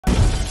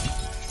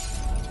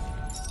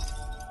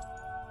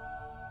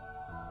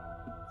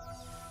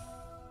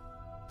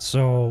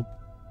So...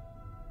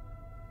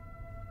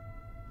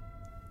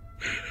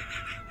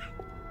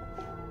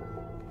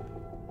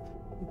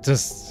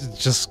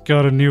 Just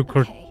got a new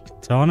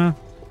Cortana?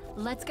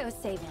 Let's go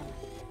save him.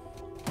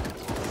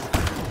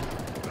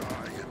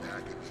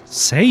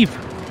 Save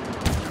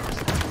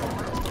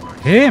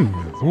him?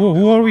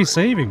 Who are we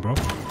saving, bro?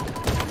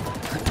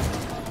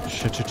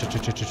 Shit. I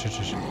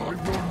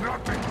will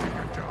not be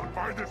taken down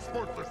by this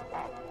worthless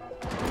pop.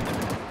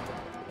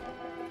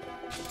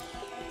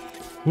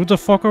 Who the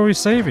fuck are we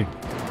saving?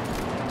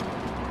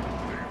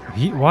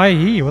 Why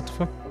he? What the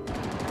fuck?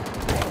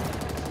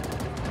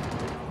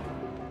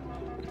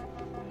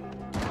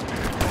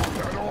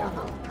 That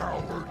armor,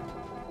 coward.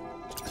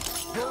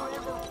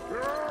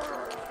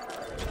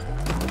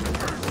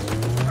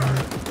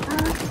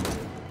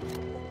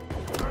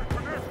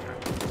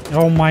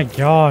 Oh my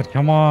god,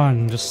 come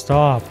on, just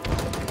stop.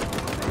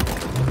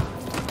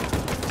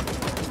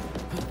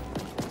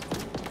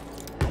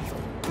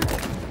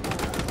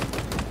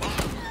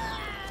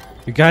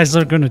 You guys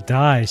are gonna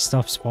die,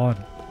 stop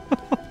spawning.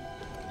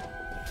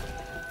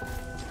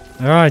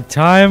 Alright,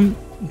 time.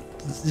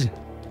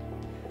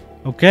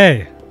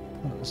 Okay.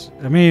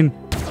 I mean,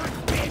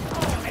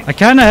 I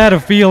kinda had a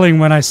feeling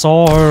when I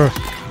saw her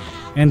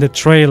in the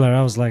trailer.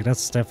 I was like,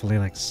 that's definitely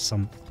like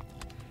some...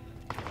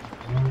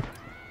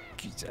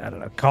 I don't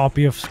know,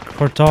 copy of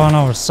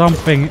Cortana or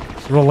something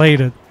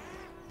related.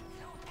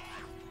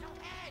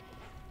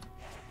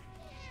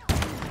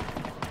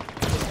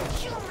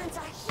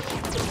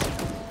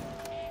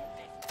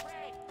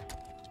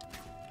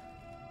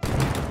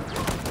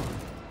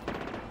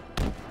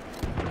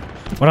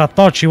 But I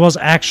thought she was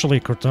actually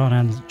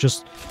Cortana and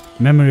just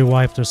memory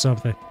wiped or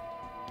something.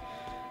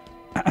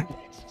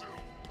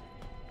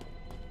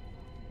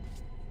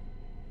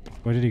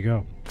 Where did he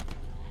go?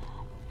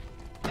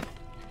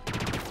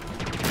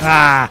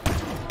 Ah!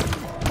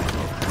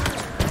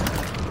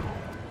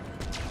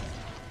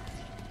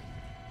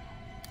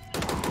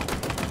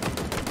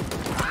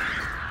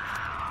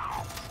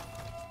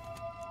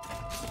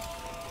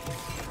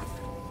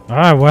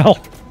 Alright, well,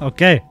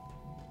 okay.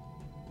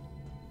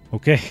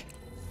 Okay.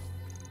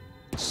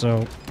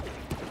 So...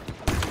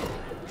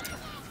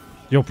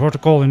 Yo,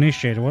 protocol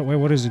initiated.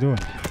 What is he doing?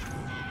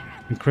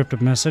 Encrypted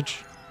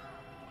message?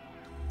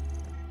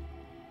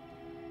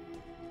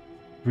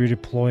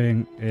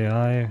 Redeploying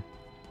AI.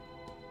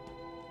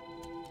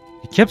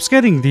 He keeps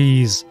getting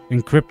these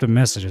encrypted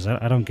messages.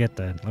 I don't get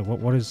that. Like,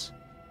 what is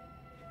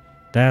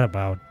that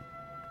about?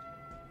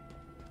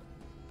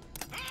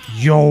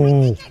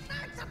 Yo!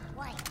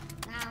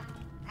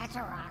 That's a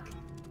rock.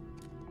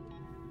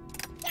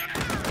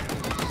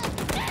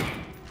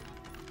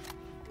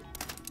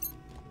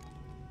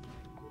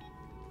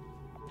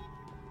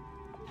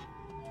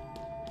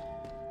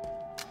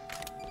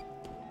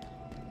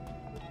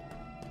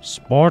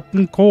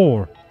 Spartan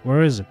Core.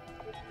 Where is it?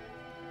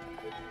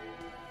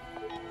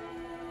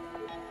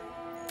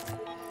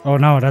 Oh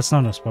no, that's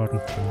not a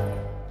Spartan.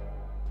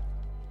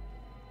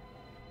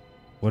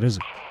 What is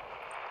it? How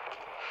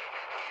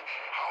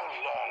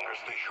long has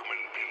the human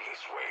been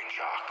this way,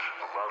 Jock?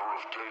 A matter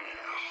of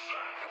days.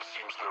 It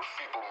seems their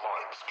feeble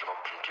minds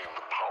cannot contain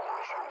the power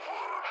of her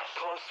words.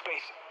 Close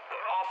space.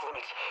 Off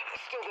limits.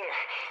 Still there.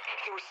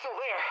 They were still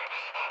there.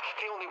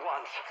 The only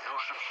ones. You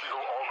should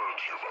feel honored,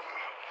 human.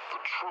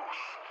 The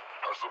truth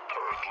has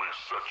apparently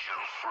set you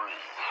free.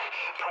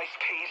 Price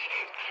paid.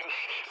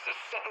 The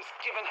sentence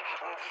given.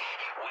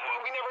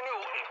 We never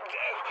knew.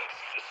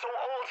 So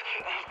old.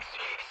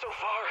 So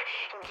far.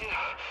 Bring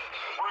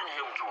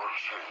him to her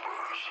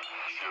chambers.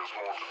 She has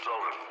more to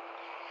tell him.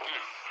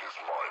 If his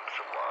mind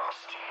can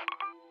last.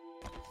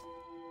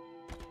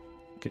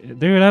 Okay,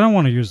 dude, I don't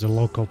want to use the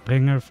local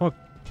pinger. Fuck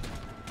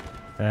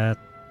that.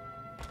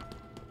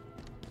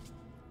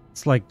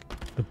 It's like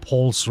the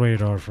pulse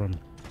radar from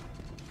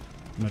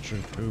Metro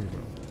 2,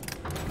 bro.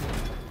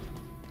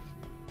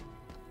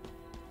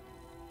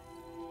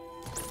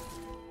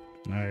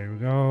 There we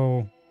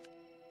go.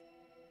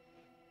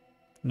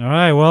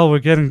 Alright, well, we're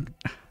getting...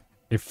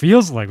 It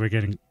feels like we're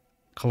getting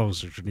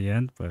closer to the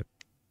end, but...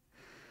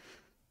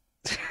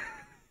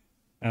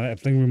 I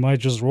think we might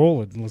just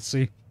roll it. Let's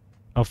see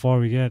how far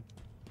we get.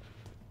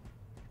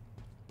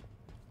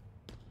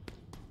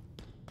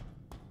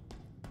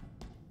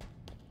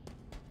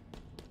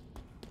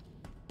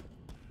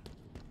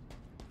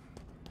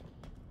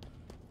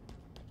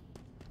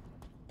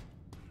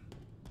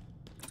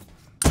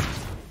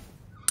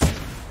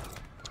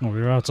 Oh,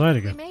 we're outside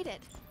again. We made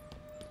it.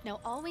 Now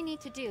all we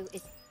need to do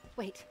is...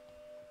 Wait.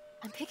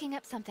 I'm picking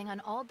up something on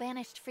all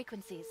banished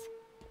frequencies.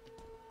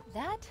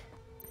 That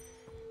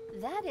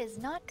is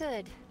not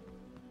good.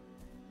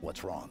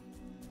 What's wrong?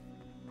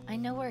 I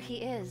know where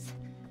he is.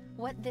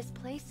 What this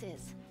place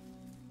is.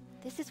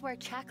 This is where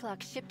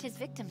Chaklock shipped his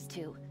victims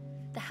to.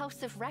 The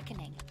House of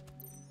Reckoning.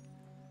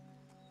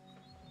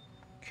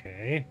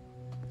 Okay.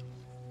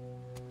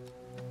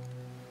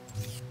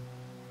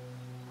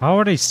 How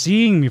are they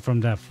seeing me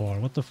from that far?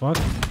 What the fuck?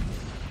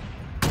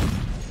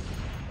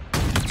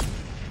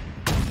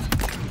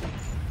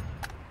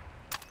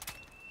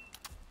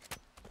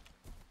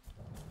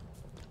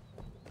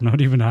 Not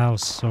even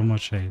house, so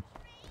much hate.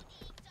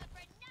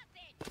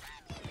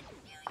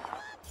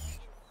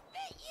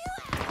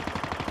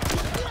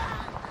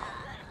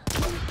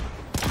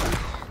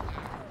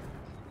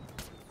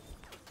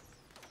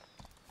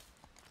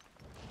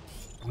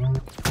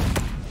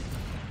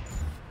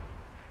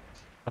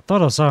 I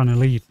thought I saw an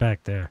elite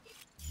back there.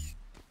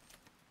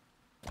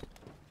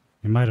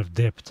 He might have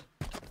dipped.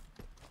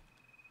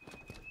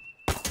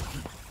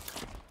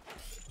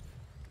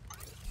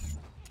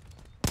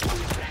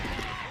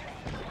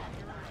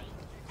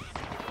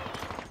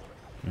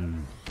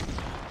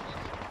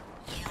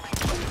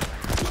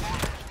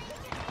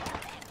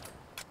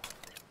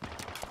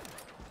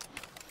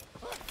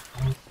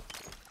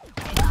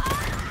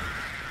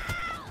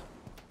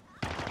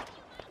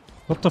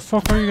 What the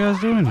fuck are you guys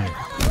doing here?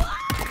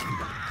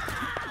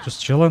 Just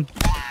chilling?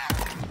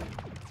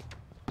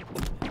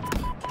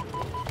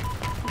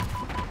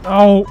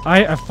 Oh,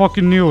 I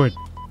fucking knew it.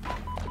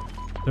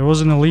 There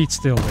was an elite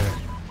still there.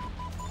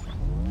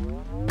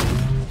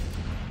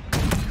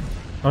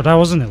 Oh, that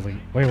was an elite.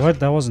 Wait, what?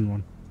 That wasn't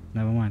one.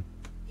 Never mind.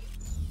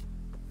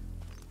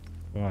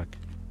 Fuck.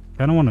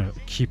 Kinda wanna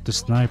keep the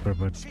sniper,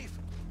 but...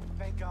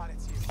 Thank God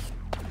it's you.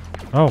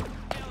 Oh.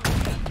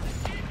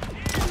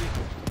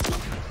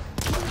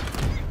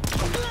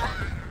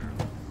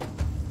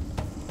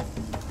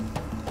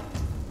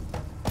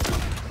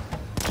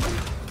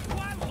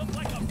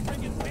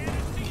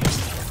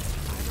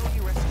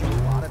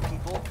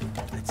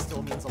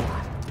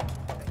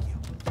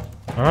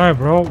 Alright,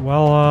 bro.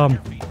 Well,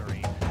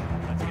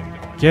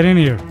 get in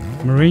here,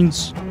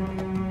 Marines.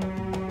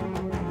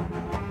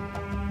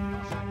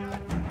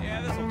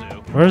 Yeah, this'll do.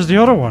 Where's the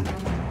other one?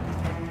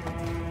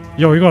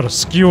 Yo, you got a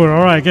skewer.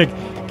 Alright,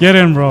 get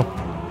in, bro.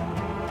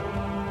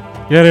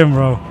 Get in,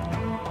 bro.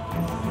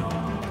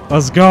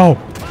 Let's go.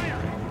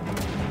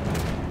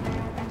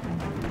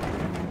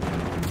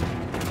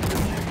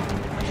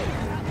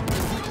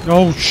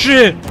 Oh,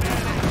 shit.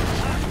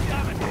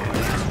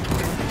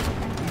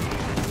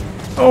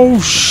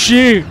 Oh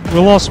shit! We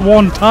lost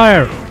one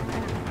tire.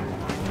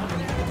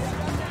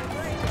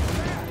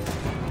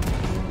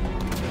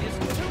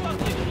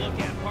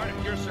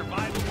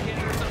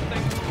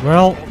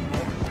 Well,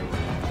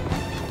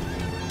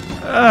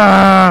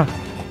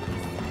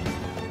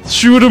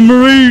 shoot the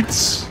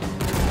Marines!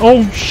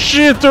 Oh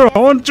shit! They're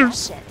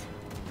hunters.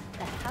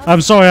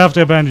 I'm sorry, I have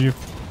to abandon you.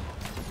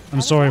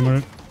 I'm sorry,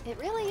 Marine. It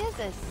really is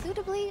a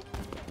suitably...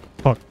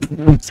 Fuck.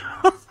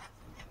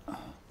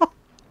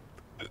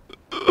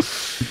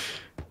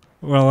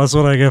 Well, that's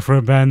what I get for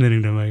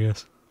abandoning them, I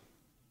guess.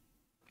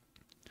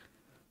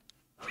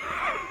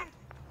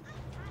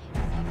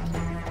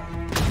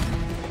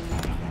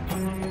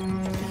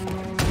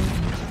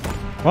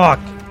 Fuck!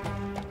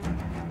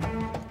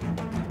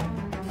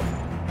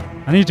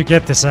 I need to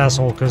get this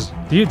asshole, because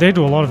they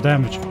do a lot of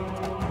damage.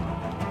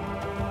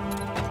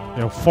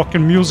 Yo,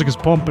 fucking music is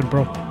pumping,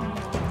 bro.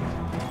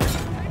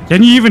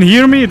 Can you even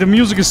hear me? The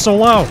music is so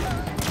loud.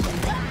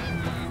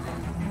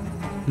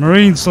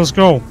 Marines, let's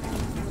go.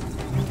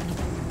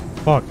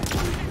 Fuck.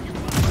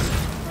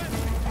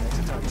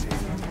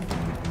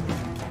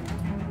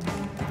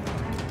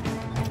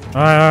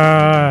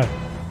 Alright.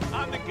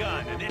 On the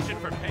gun, an itching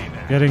for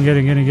payback. Get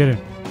in.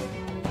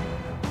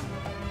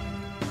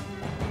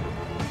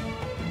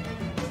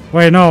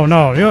 Wait, no.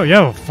 You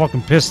have a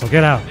fucking pistol.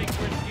 Get out.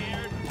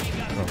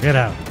 Bro, get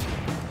out.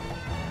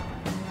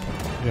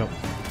 Yep.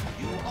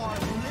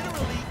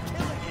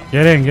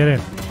 Get in. Get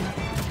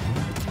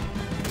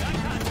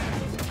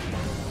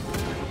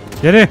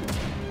in.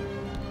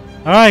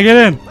 Alright, get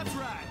in.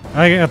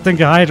 I think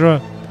a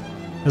Hydra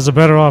is a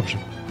better option.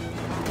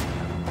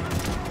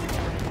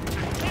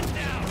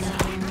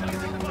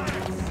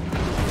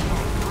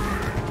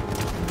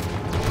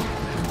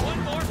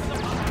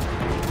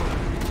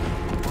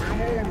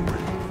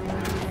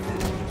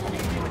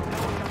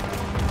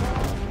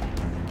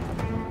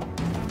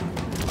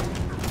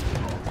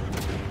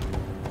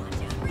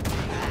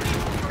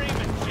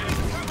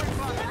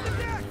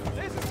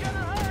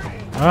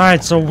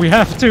 Alright, so we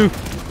have to...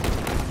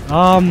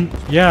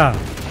 yeah.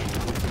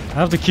 I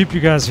have to keep you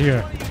guys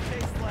here.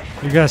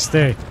 You guys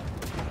stay.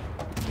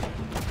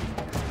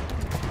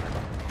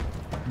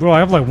 Bro, I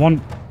have like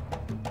one...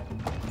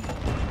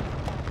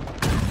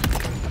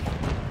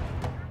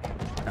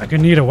 I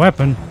could need a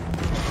weapon.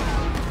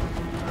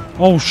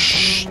 Oh,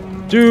 shh.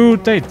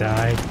 Dude, they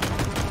died.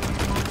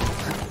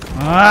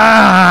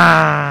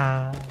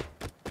 Ah!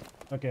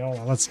 Okay, hold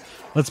on. Let's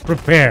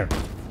prepare.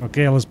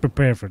 Okay, let's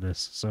prepare for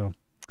this. So...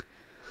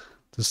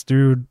 This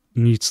dude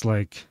needs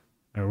like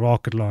a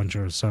rocket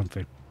launcher or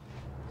something.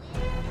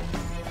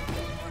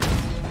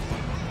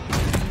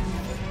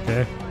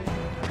 Okay.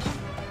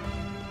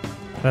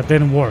 That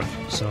didn't work,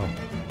 so.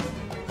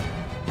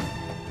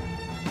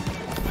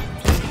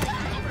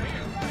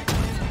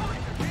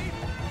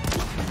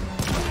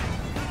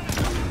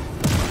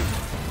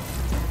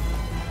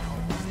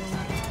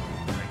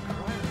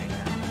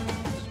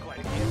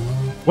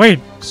 Wait,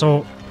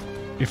 so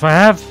if I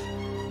have...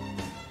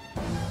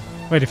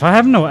 Wait, if I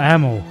have no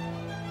ammo...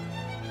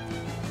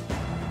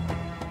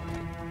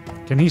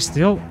 Can he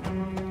still?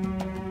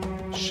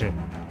 Shit.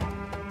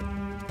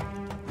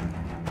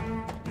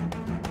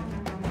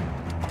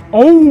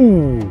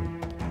 Oh!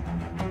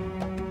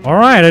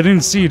 Alright, I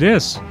didn't see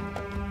this.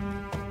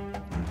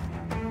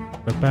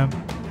 Ba-bam.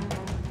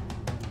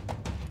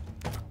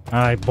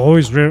 Alright,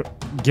 boys, we're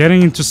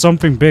getting into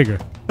something bigger.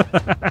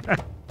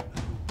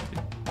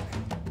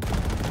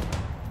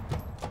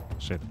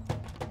 Shit.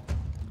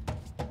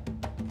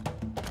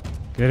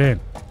 Get in.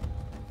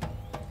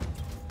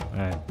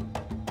 Alright.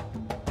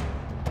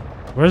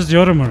 Where's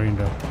the other marine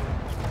though?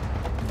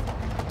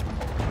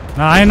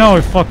 Now I know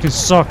it fucking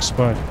sucks,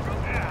 but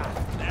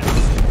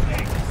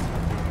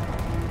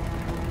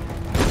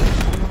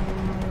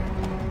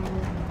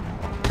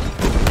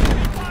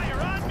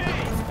Fire on me!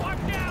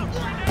 Watch out!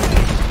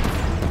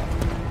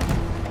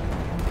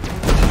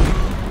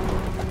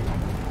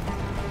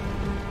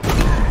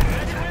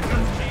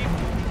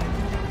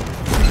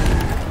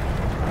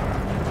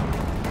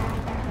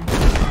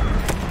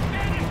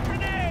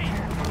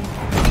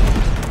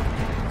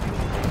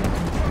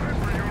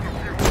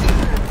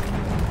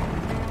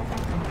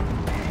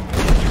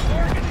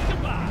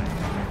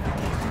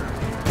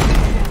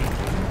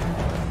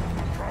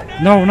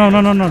 no, no, no,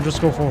 no, no, just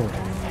go forward.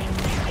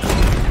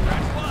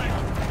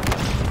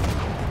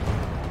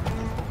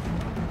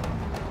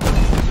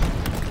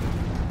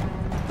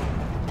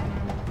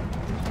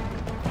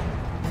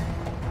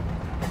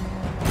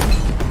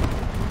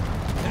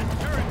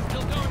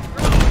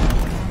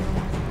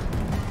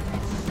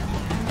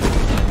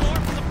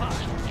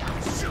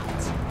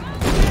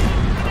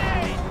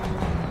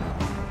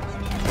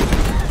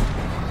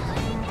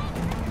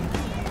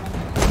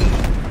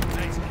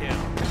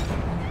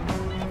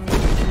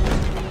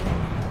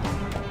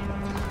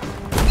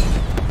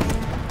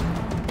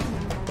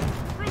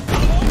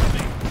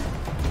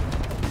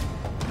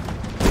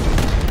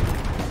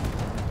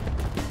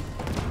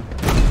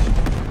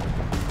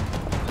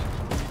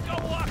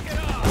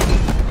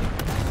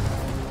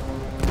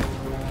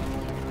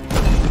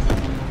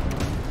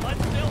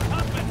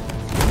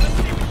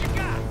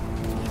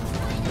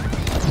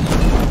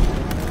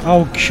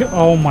 Oh,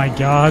 oh my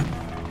god.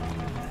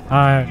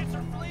 Alright,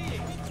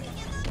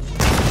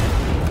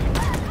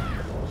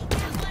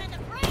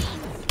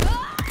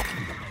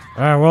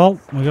 well,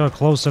 we got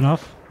close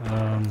enough.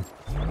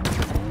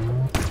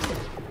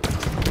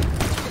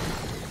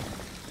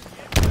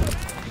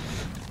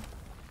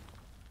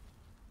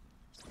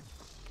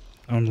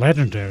 On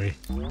legendary.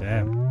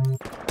 Damn.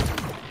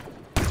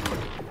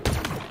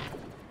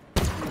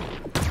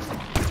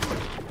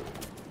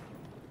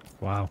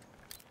 Wow.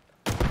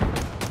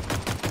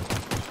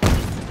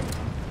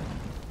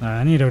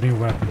 I need a new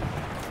weapon.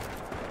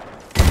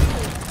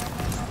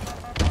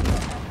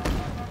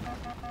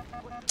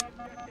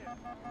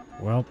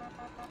 Well.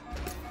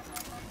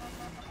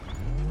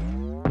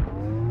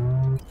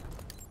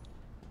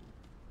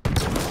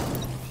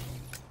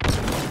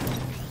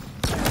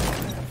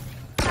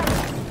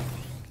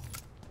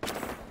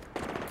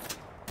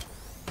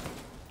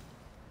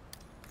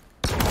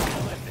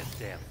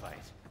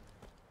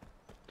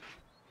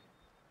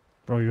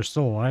 Bro, you're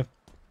still alive?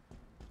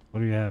 What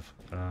do you have?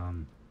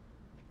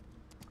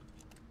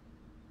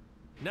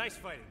 Nice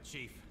fighting,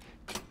 Chief.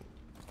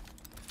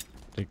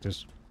 Take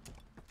this.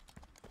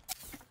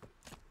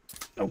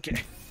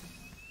 Okay.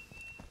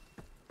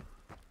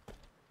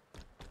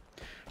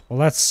 Well,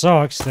 that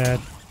sucks that,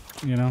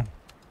 you know.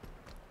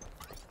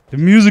 The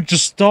music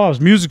just stops.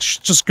 Music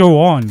should just go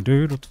on,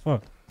 dude. What the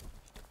fuck?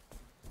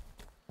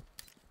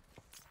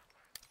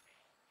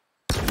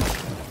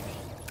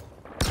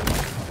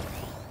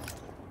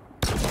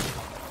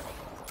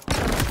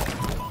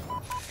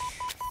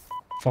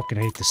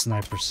 Fucking hate the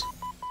snipers.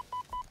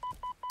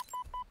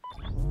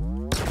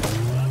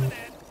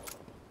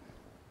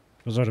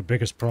 Those are the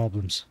biggest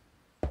problems.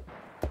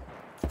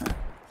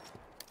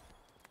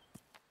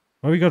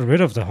 Well, we got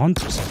rid of the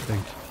hunters, I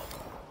think.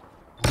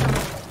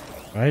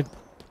 Right?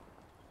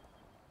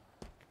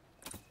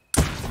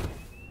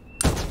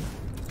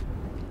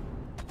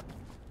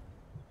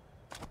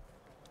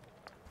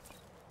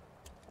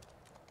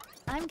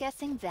 I'm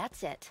guessing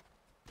that's it.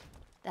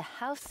 The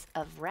House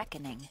of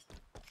Reckoning.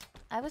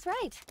 I was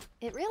right.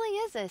 It really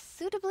is a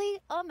suitably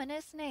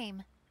ominous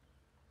name.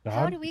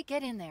 How do we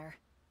get in there?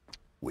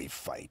 We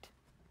fight.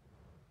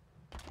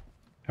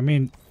 I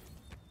mean,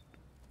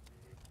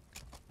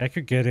 I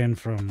could get in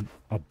from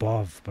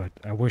above, but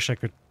I wish I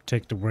could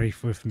take the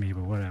wraith with me,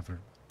 but whatever.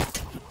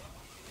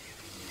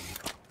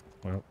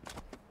 Well.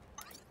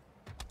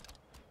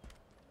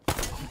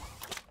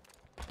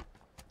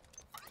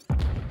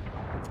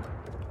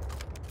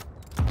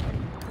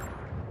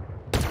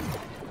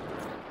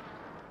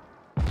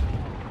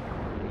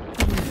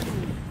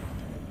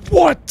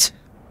 What?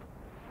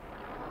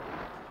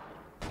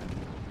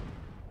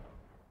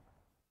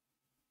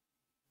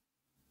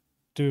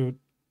 Dude.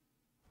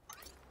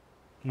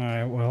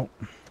 Alright, well.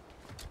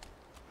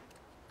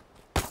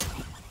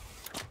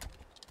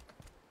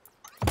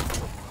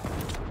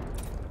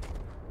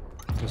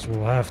 Guess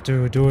we'll have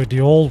to do it the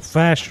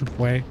old-fashioned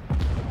way.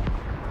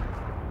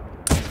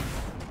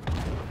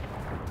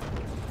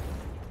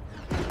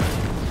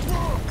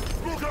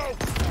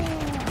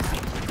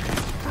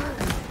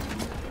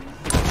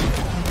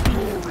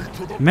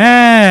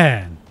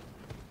 Man!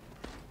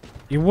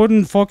 It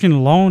wouldn't fucking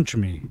launch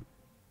me.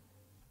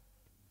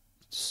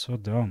 So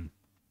dumb.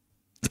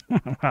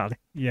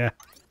 Yeah.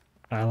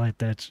 I like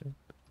that shit.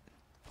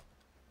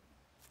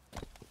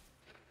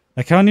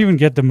 I can't even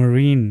get the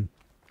Marine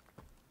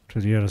to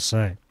the other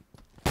side.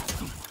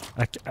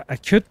 I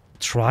could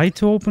try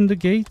to open the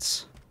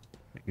gates.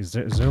 Is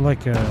there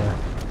like a...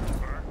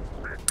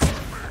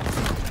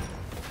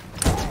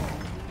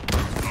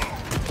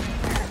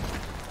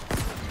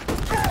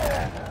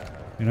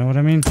 You know what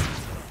I mean?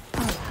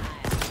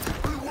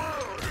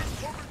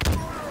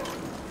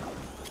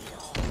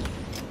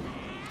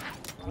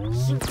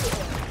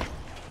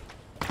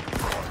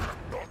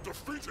 Not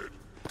defeated.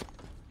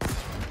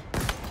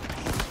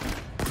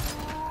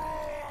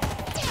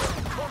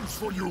 Comes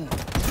for you.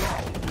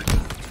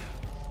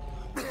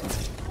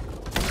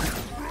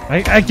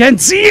 I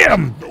can't see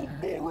him! No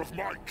more of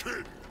my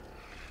kin.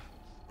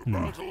 The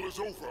battle is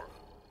over.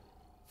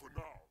 For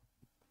now.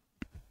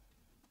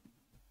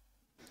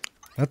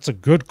 That's a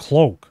good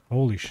cloak.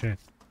 Holy shit.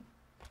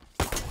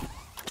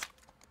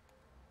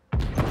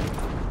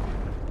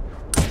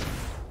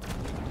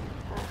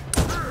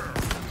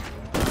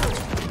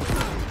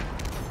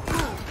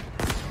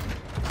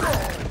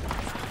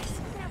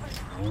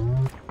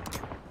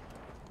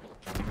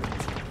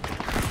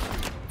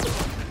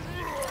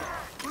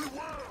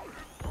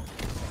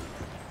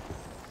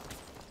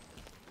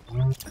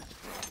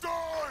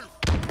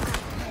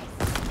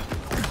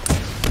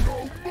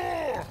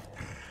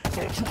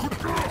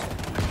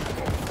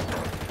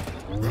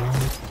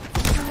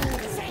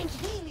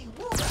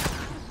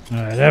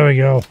 Alright, there we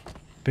go,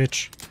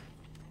 bitch.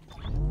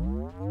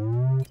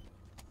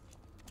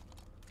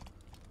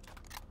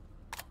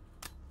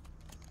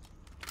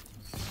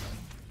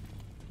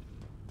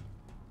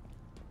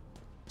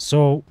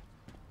 So,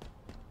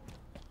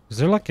 is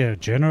there like a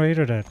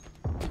generator that...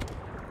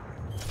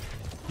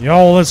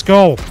 Yo, let's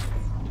go!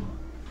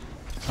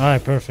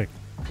 Alright, perfect.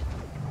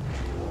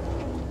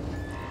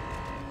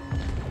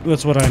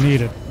 That's what I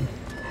needed.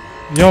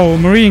 Yo,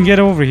 Marine, get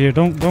over here.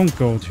 Don't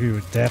go to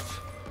your death.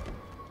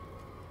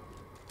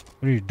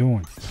 What are you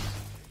doing?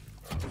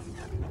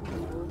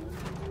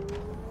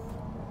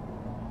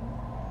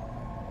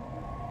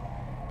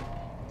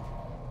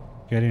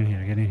 Get in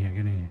here, get in here,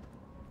 get in here.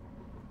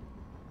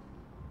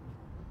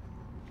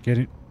 Get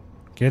in.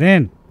 Get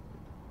in!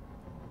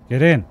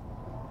 Get in!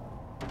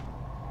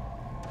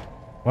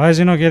 Why is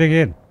he not getting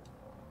in?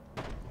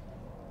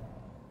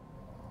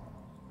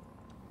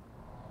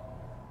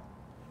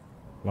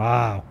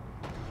 Wow.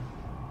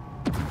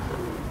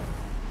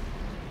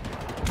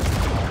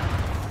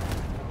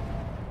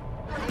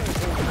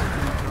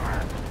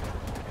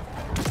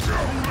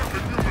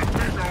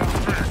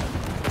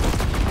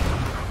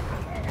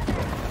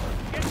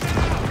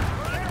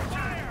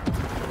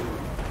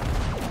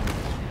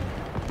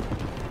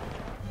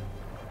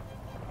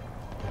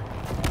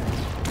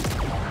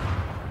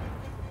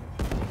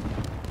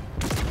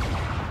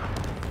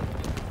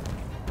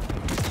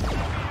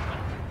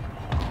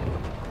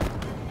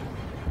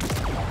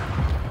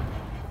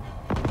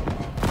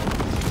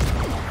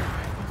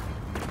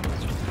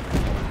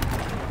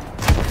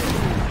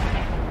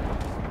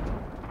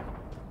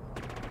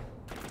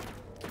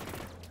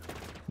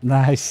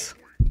 Nice.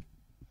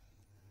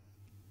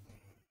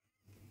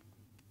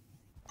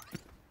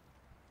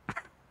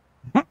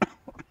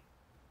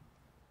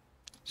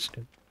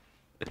 Shit.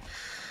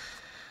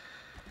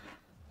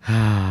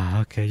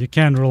 Okay, you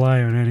can't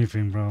rely on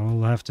anything, bro.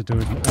 We'll have to do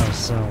it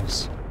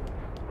ourselves.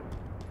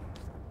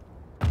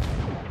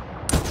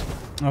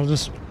 I'll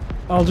just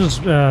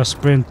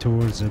sprint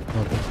towards it,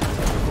 probably.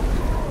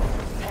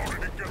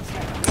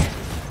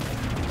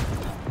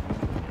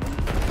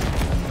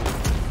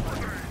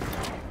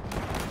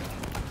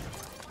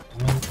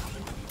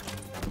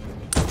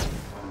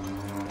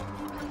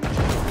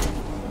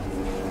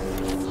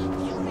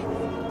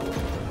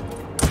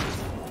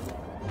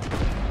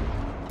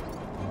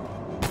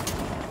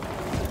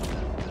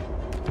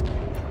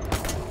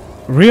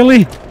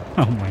 Really?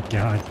 Oh my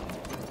god.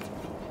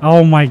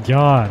 Oh my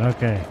god,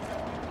 okay.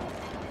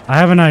 I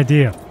have an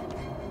idea.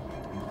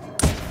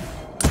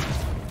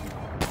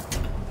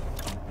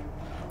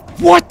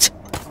 What?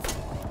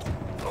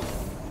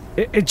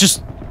 It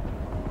just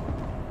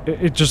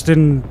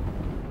didn't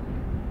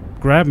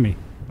grab me.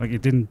 Like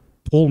it didn't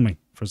pull me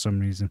for some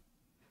reason.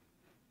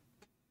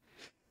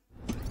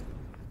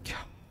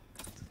 God,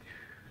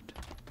 dude.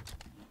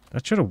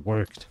 That should have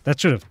worked. That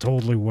should have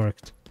totally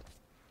worked.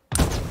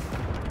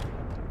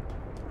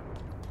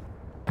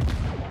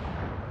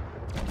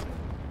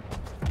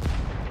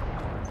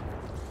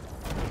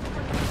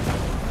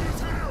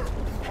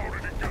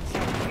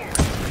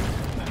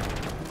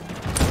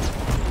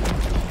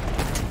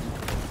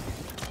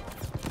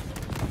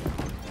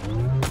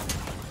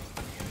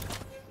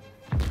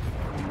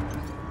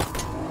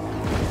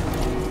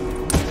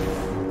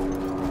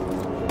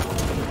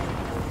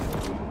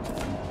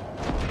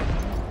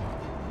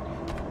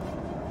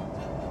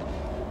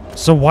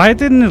 So why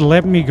didn't it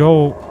let me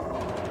go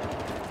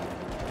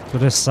to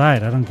this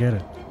side? I don't get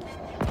it.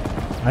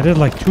 I did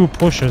like 2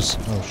 pushes.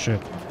 Oh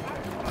shit.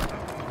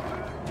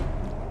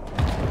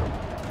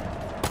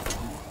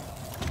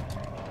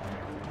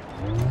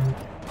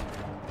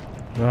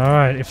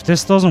 Alright, if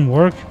this doesn't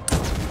work...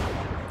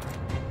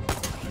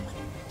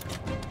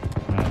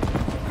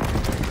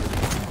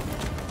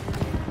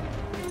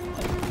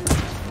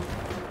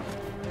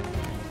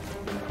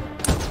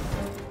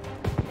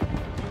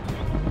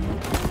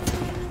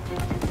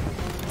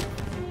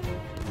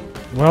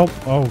 Well,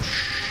 oh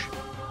shh.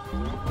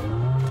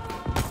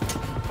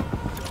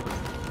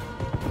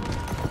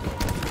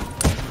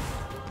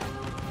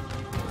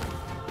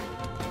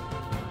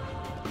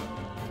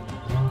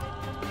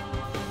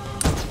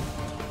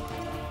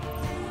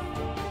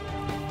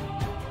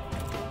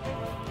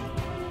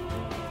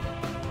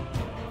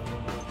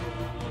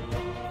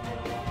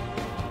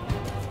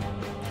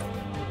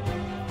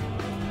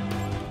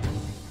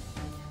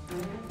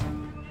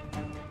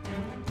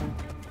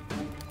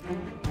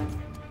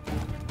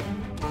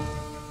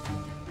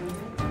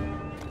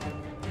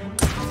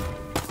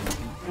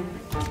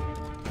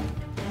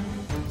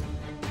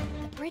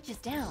 Is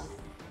down.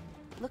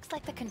 Looks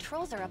like the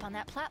controls are up on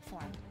that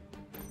platform.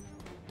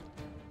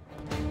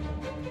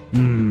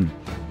 Hmm.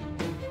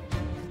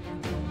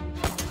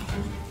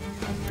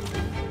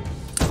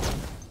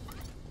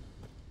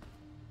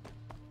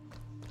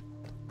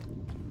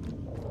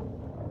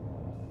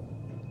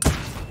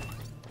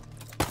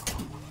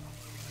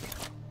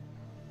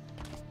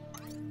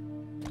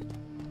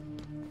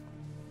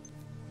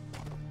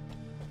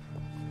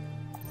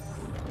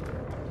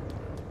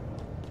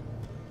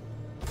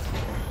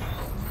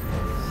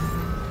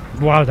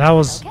 Wow, that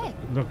was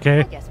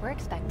okay. I guess we're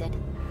expected.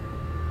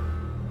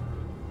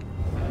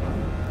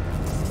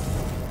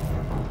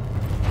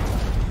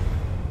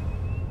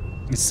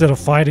 Instead of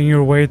fighting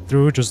your way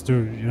through, just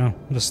do, you know,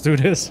 just do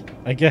this,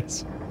 I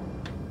guess.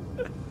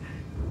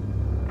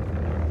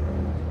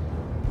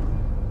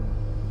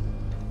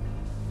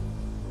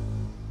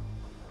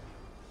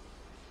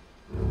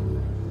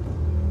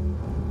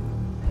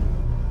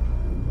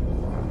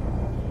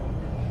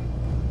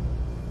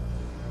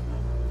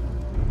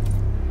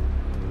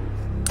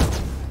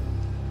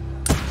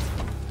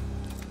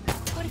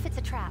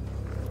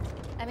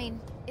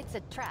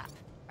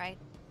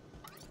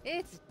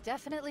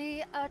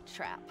 Definitely a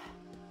trap.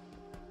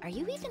 Are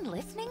you even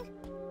listening?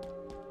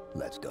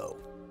 Let's go.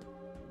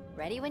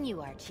 Ready when you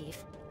are,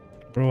 Chief.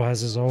 Bro has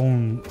his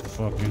own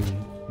fucking,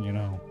 you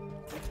know,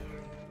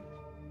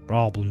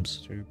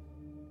 problems too.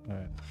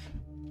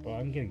 Bro,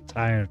 I'm getting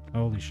tired.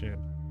 Holy shit.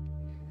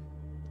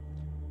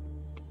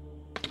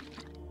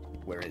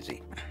 Where is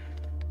he?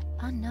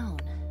 Unknown.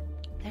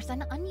 There's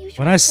an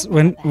unusual.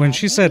 When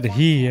she said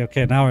he,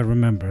 okay, now I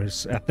remember.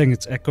 I think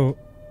it's Echo.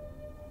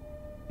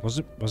 Was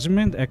it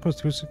meant Echo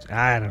 216?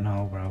 I don't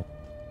know, bro.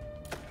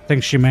 I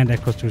think she meant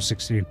Echo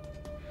 216.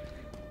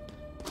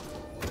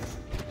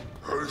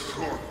 I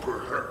thought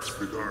perhaps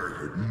that I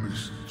had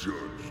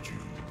misjudged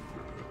you.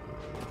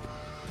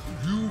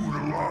 You would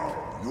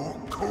allow your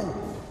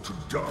code to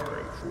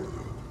die for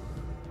the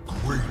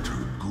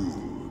greater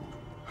good.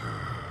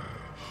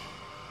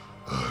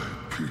 I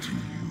pity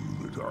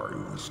you that I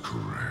was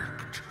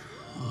correct.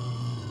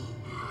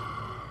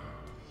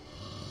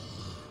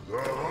 The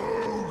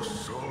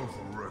House of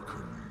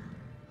Reckoning.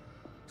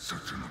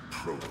 Such an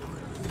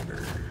appropriate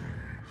name.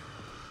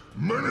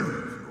 Many of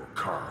your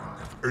kind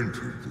have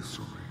entered this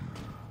arena.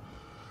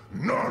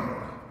 None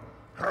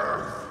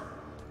have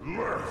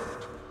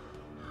left.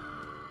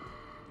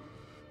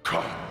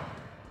 Come.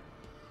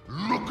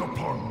 Look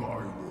upon my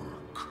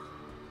work.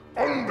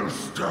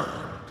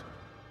 Understand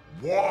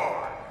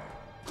why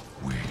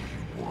we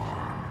won.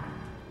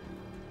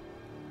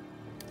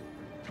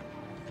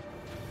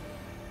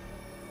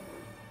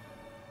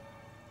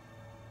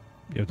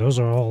 Yeah, those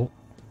are all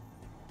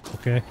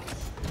okay.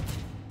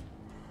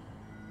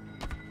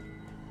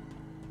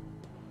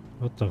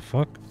 What the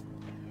fuck?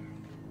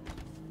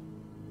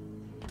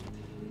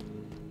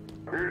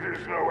 It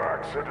is no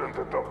accident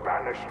that the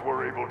Banished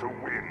were able to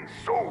win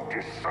so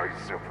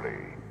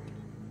decisively.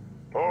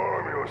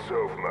 Arm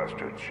yourself,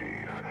 Master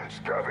Chief.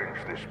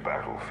 Scavenge this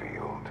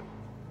battlefield.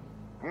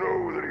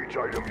 Know that each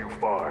item you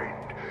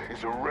find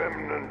is a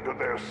remnant of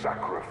their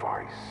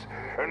sacrifice,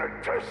 and a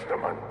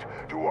testament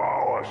to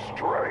our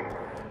strength.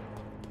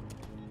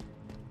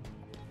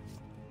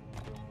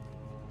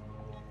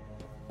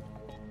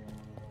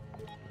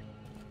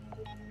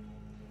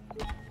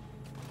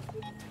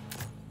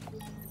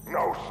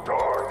 Now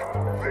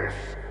start this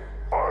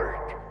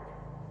fight.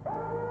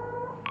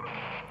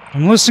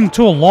 I'm listening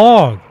to a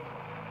log.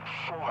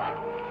 4,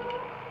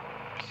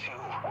 2,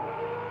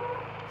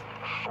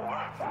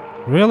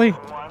 4. Really?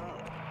 1,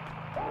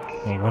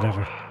 Oh,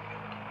 whatever.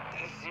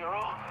 0,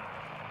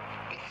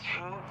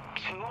 2,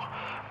 2,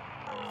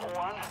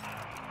 1,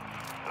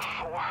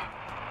 4.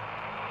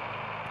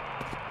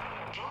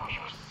 Do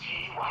you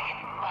see why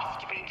it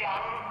must be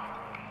done?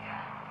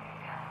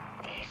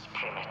 These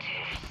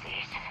primitives,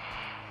 these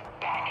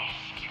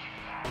banished.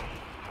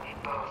 We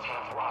both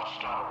have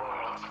watched our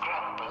worlds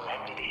crumble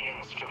under the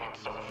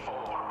instruments of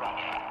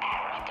forerunner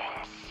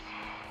arrogance.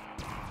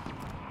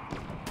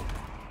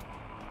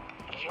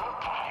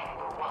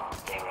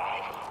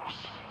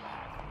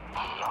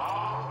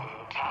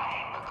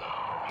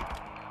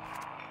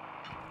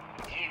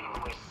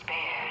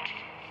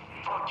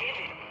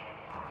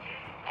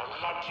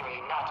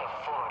 luxury not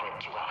afforded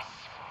to us,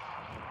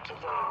 to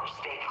those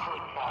they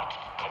could not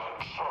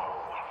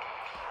control.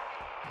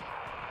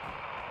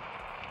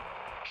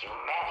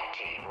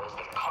 Humanity was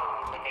the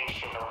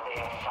culmination of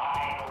their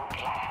final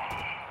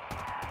plan.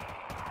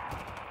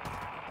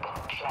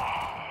 But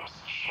plans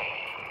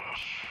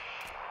change.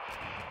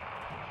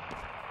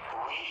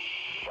 We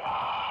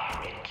are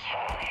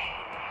returning.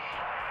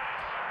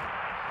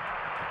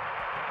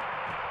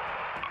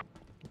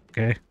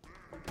 Okay.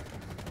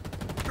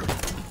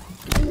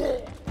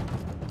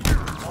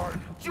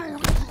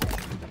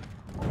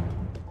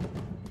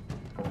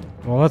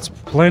 Well, that's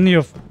plenty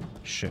of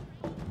shit.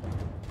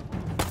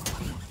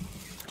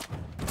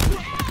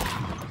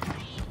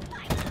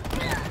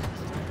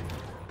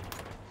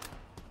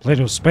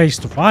 Plenty of space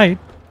to fight.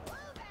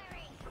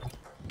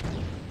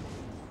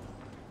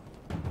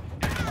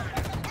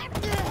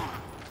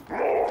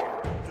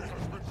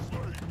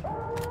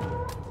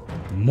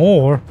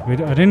 More? Wait,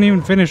 I didn't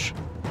even finish.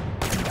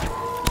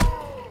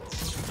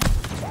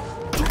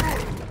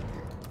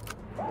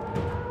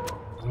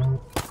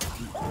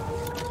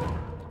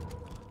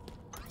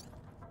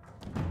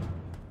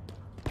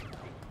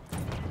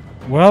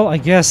 Well, I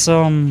guess,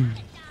 none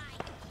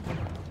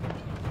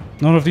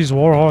of these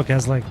Warhawk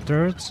has, like,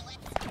 turrets.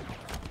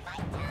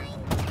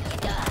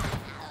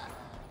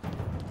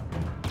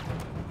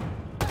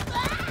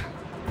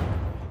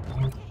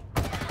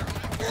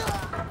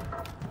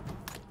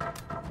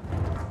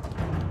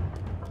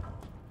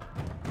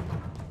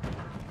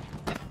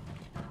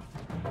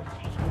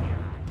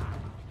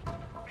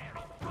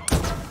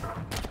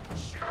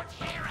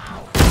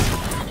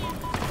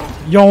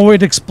 Yo,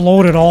 it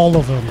exploded all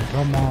of them.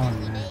 Come on,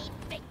 man.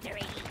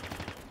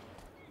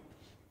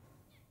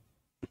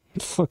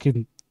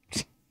 Fucking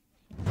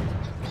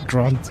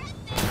grunt.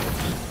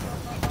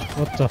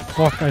 What the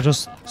fuck? I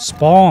just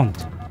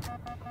spawned.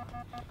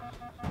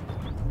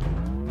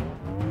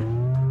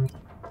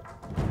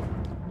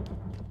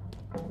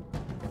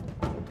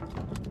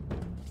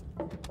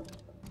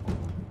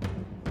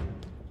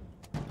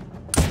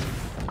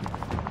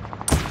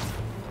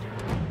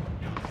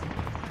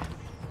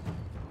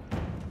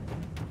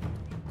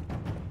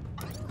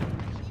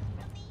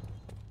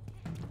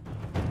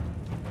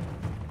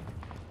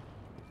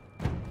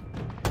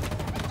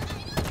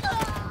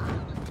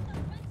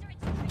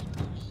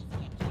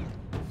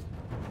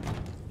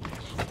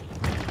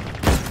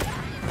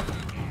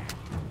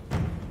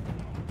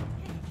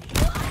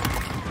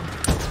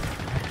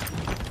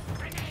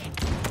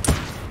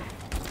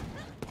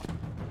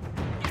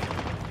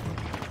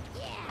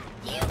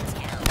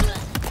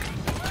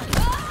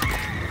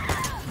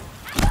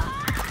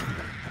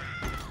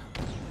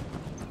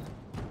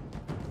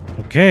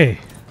 Okay.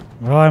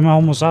 Well, I'm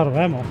almost out of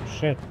ammo.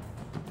 Shit.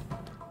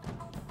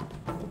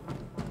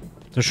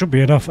 There should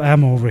be enough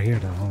ammo over here,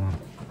 though. Hold on.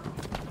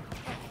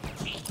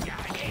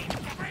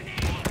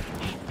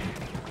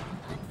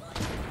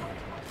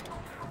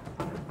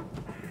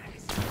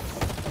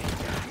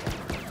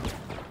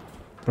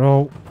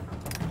 Bro.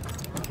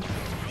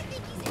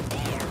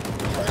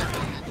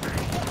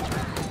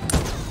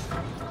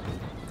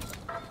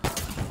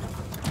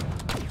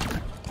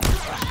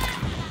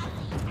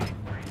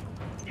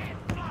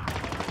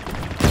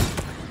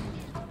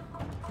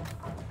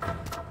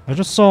 I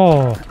just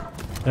saw...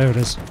 There it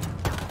is.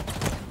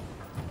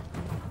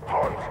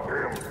 Hunt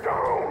him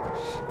down.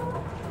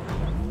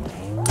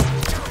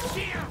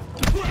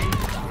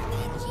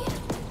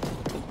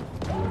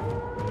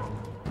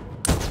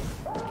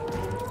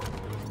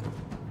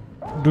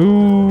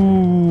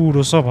 Dude,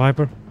 what's up,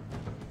 Hyper?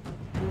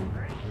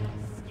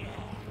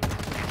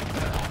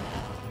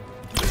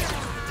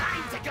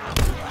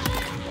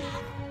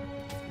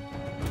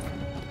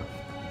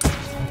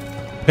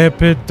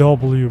 Pepe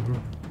W, bro.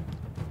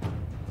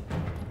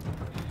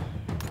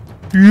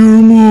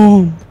 Your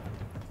mom.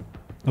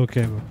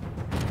 Okay, bro.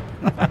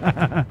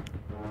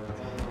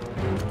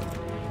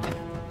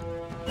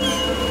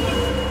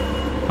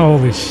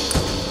 Holy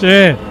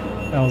shit.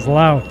 That was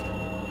loud.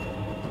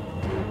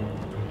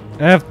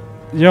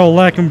 Yo,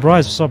 Lack and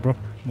Bryce, what's up, bro?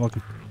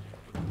 Welcome.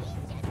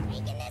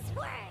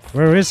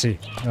 Where is he?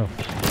 Oh.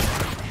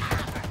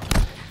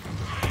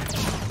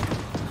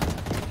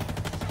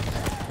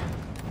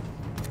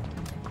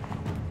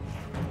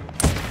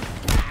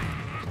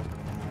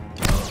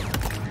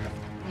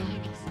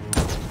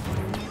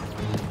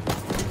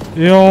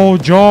 Yo,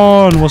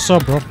 John, what's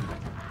up, bro?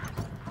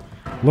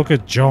 Look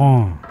at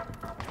John.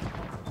 Do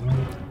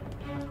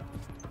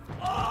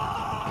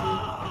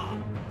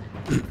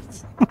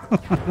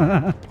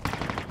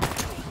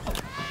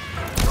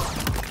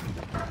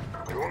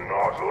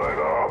not let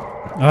up.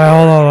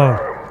 Hold on.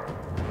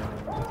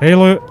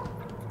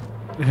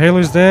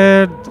 Halo's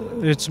dead.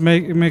 It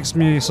makes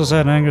me so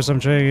sad and angry. So I'm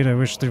trying. I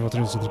wish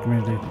 343 was in the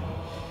community.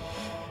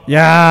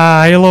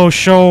 Yeah, Halo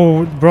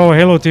show, bro.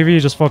 Halo TV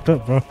just fucked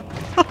up, bro.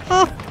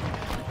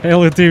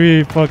 Halo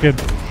TV fucking...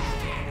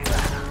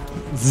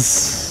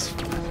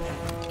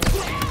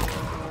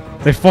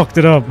 They fucked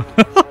it up.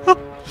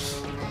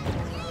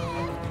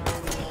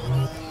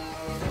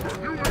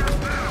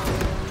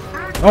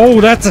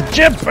 Oh, that's a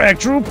jetpack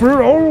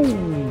trooper. Oh,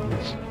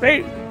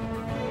 hey.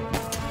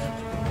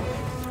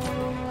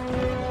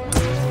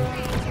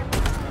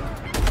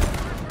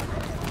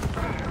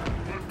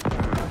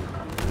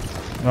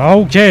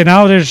 Okay,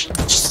 now they're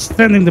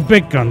sending the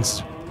big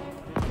guns.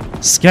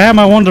 Scam,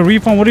 I want the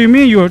refund. What do you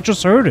mean? You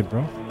just heard it,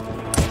 bro.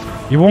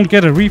 You won't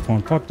get a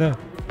refund. Fuck that.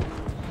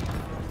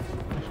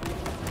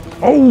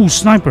 Oh,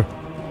 sniper.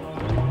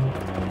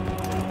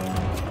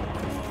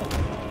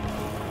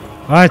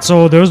 Alright,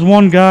 so there's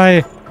one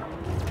guy.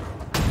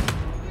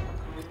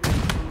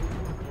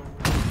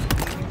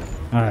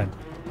 Alright.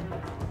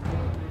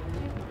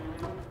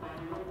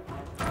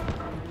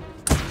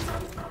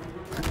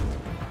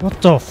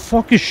 What the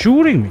fuck is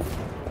shooting me?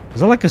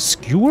 Is that like a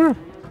skewer?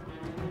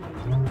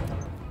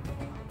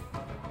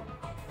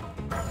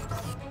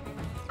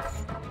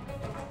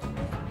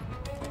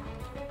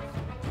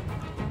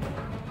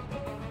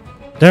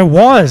 There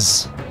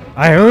was!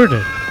 I heard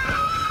it.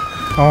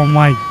 Oh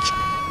my...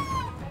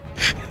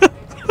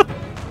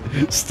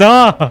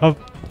 Stop!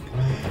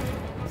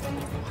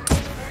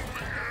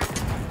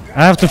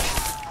 I have to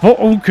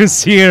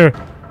focus here,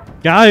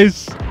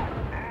 guys.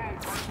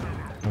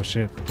 Oh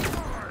shit.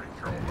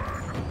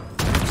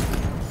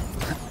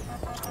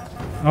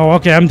 Oh,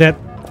 okay, I'm dead.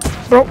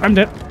 Bro, I'm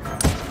dead.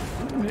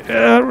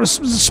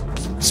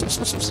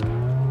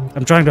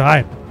 I'm trying to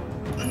hide.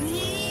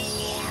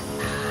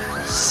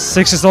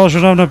 $60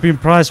 should not be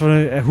priced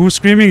for who's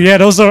screaming? Yeah,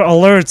 those are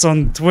alerts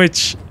on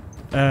Twitch.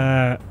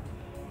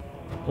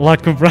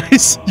 Like a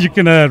price, you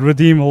can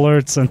redeem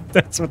alerts, and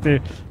that's what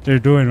they're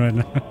doing right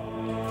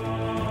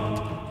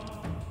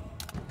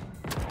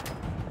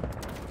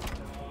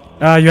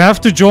now. You have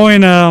to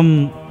join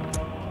on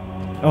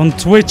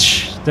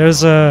Twitch.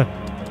 There's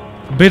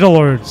bid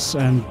alerts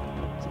and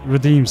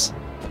redeems.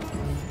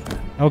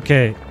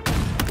 Okay,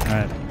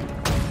 all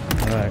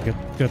right,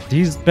 got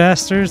these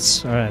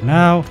bastards. All right,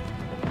 now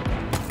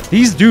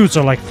these dudes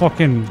are like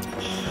fucking,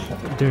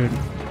 dude.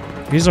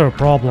 These are a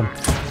problem.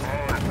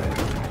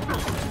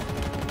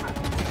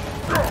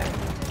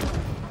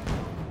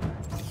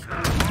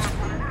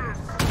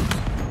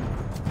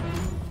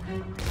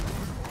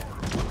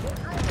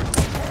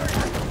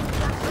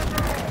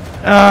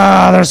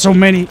 Ah, there's so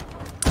many.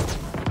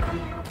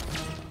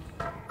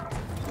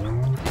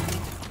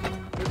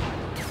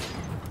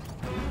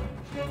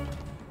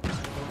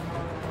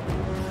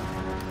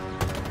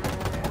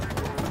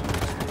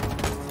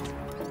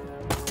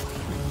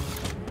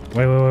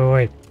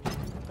 Wait.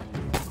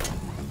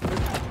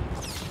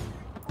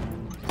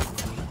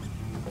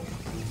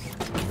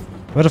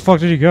 Where the fuck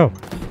did he go?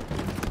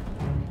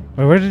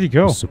 Wait, where did he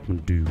go?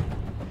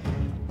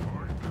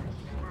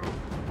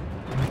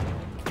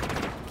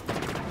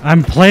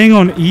 I'm playing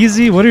on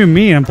easy? What do you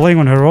mean? I'm playing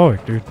on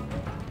heroic, dude.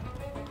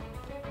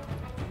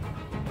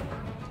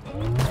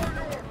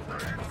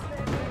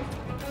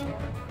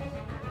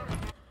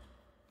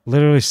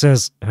 Literally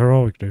says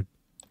heroic, dude.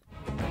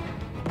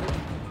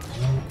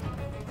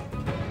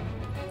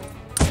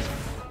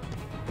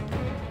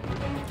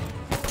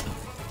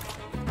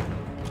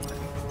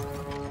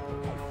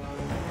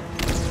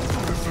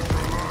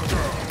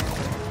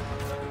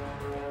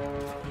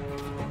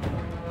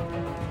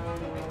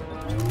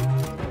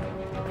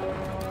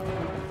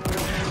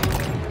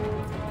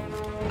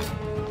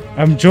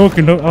 I'm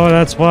joking. Oh,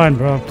 that's fine,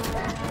 bro.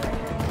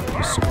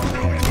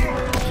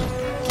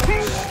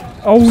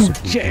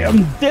 Okay,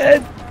 I'm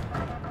dead.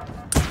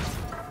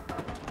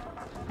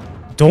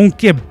 Don't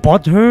get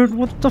butthurt?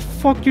 What the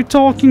fuck you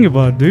talking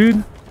about,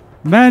 dude?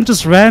 Man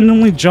just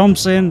randomly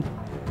jumps in.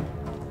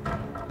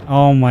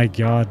 Oh my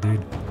god,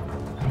 dude.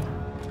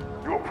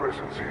 Your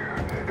presence here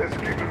has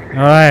given me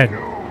Alright.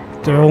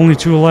 There are only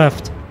 2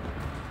 left.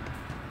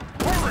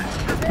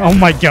 Oh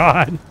my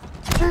god.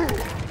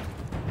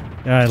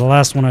 Yeah, the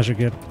last one I should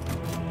get.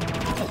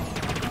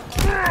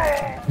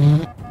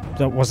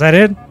 Was that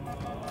it?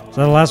 Is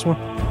that the last one?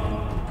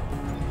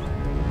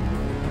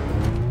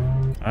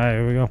 Alright,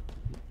 here we go.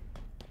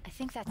 I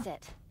think that's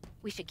it.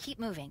 We should keep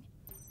moving.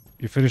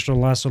 You finished the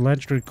last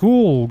legendary.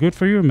 Cool, good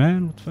for you,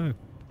 man. What the fuck?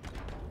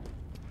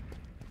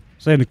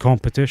 Is that any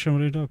competition?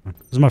 What are you talking about?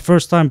 This is my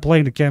first time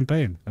playing the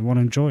campaign. I want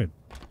to enjoy it.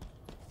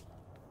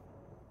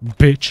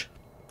 Bitch.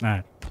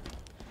 Alright.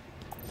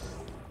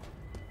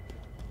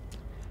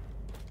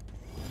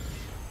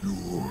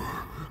 You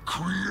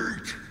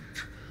created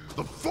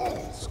the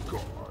false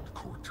god,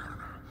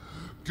 Cortana.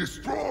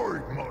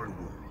 Destroyed my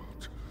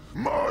world,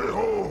 my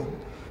home.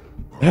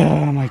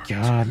 Oh my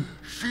god.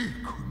 She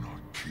could not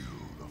kill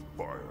the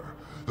fire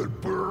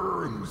that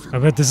burns. I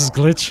bet this is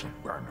glitch.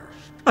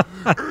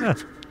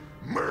 It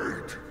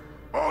made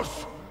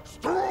us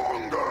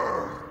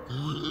stronger.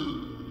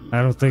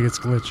 I don't think it's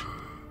glitch.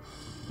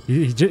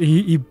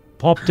 He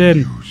popped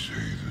in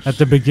at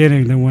the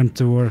beginning, then went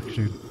to work,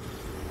 dude.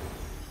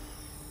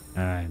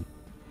 Alright.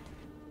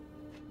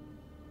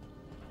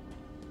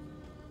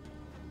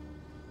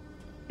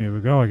 Here we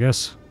go, I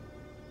guess.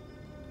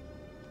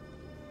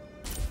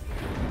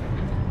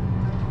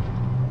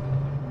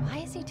 Why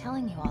is he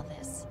telling you all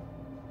this?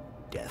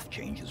 Death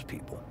changes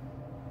people.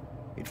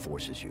 It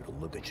forces you to to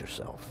look at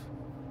yourself.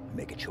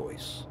 Make a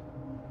choice.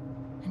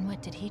 And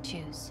what did he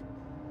choose?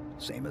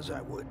 Same as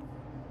I would.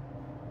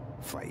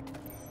 Fight.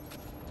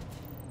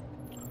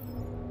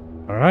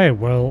 Alright,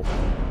 well...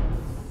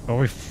 Are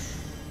we...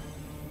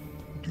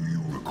 Do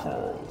you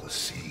recall the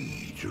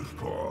siege of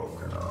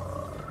CORTANA?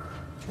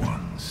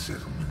 One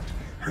settlement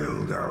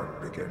held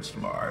out against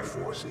my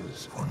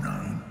forces for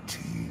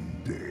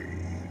 19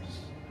 days.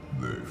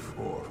 They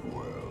fought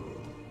well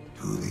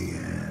to the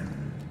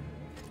end.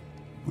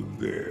 But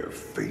their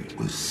fate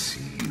was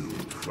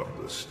sealed from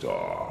the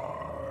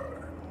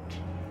start.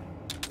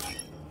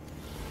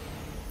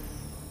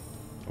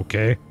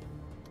 Okay.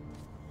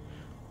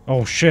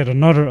 Oh shit,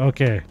 another...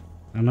 Okay.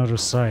 Another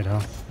side,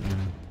 huh?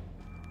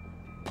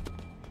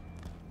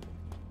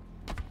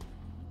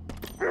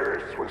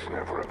 This was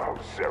never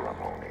about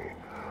ceremony,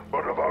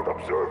 but about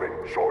observing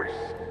choice.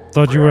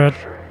 Thought you were at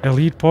reaction,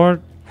 elite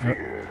part?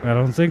 fear. I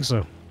don't think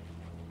so.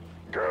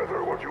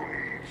 Gather what you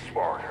need,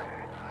 Spartan.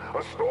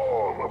 A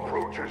storm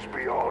approaches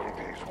beyond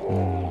these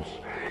walls.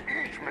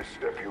 Each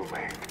misstep you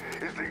make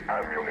is the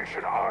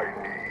ammunition I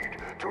need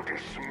to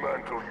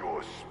dismantle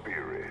your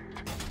spirit.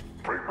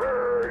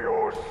 Prepare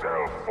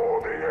yourself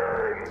for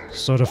the end.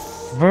 So the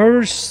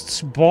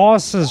first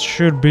bosses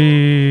should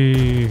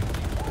be...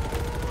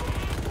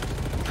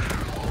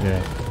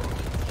 Yeah.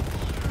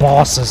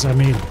 Bosses, I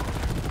mean.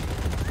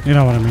 You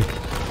know what I mean.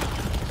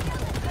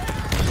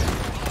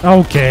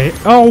 Okay,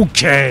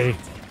 okay.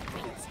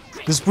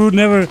 This brute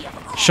never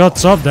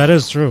shuts up, that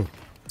is true.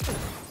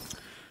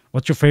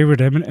 What's your favorite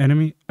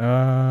enemy?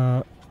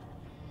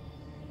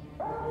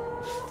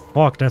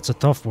 Fuck, that's a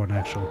tough one,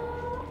 actually.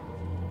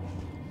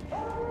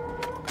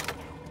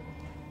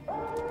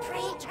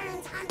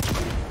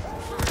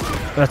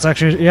 That's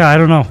actually, yeah, I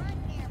don't know.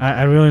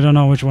 I really don't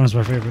know which one is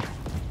my favorite.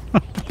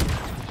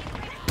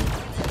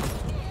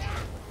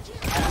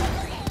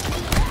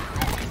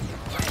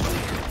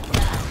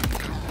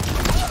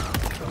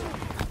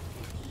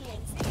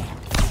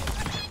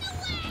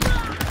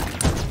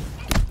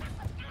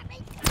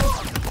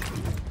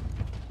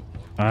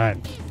 Alright.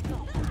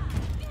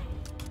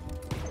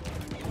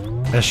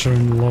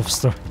 Eshering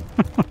lobster.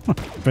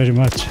 Pretty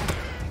much.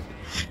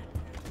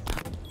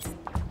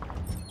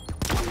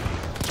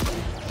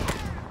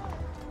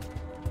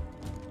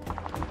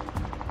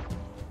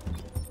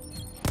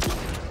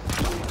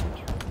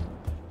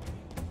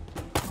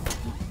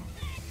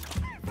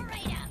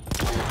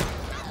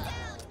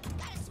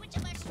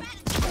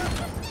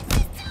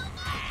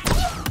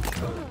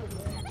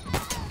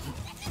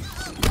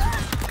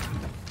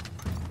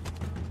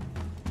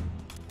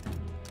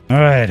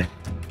 Alright.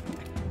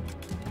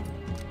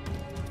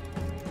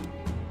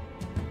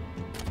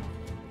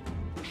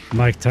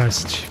 Mike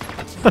Tyson.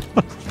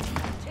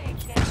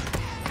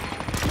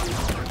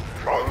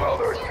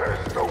 Another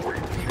test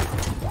awaits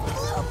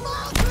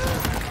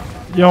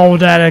you. Yo,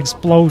 that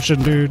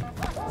explosion, dude.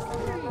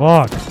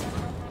 Fuck.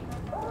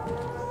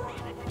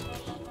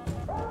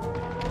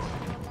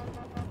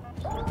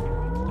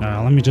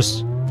 Let me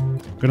just...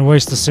 Gonna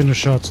waste the cinder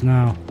shots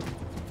now.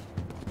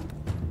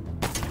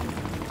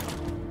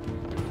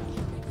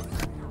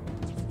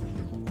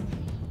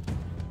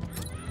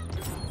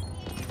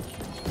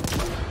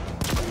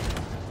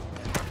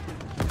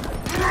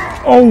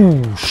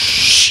 Oh,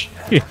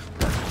 shit.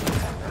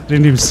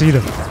 Didn't even see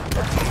them.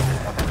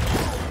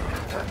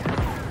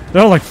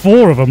 There are like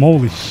 4 of them,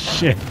 holy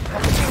shit.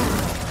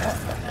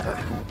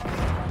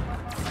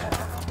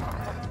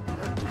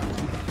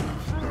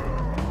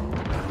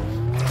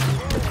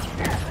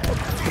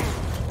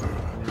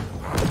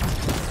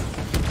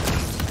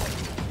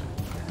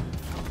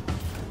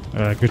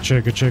 Alright, good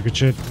shit, good shit, good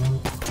shit.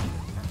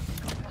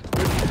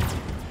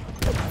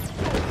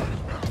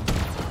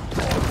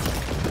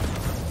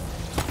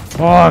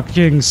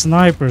 Fucking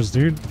snipers,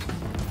 dude.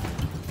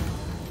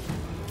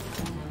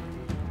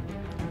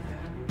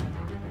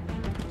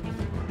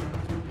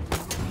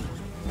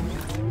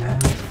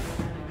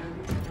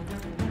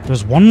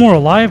 There's one more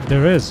alive?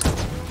 There is.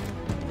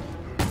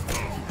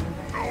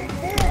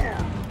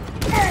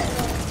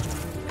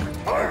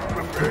 I've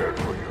prepared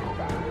for you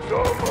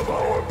some of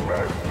our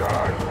best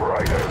and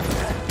brightest.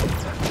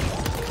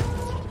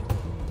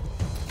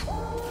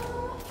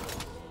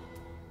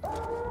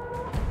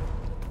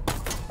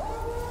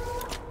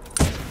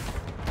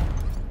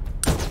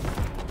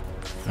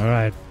 All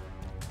right.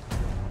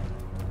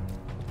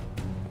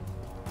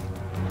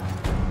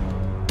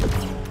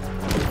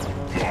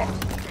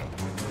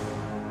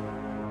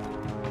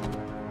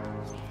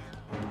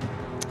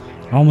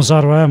 Almost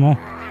out of ammo.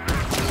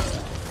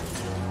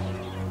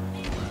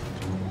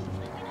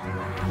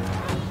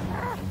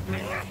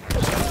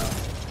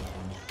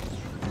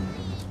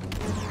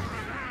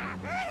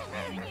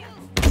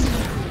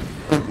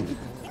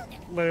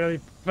 Literally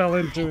fell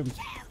into him.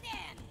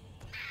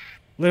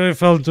 Literally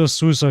fell into a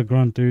suicide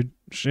grunt, dude.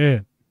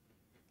 Shit.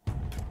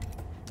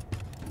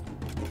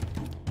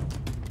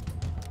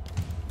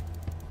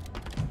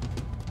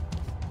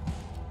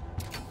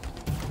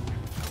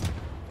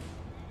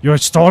 Yo,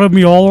 it started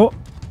me all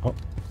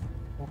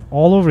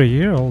over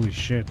here? Holy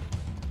shit.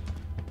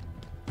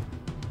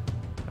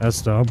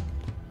 That's dumb.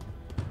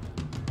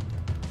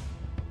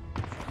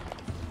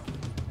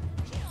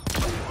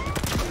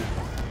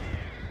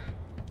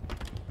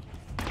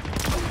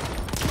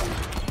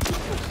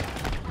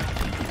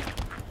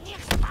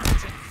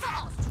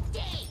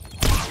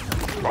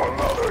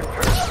 Another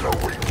Tesla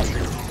wings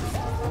you.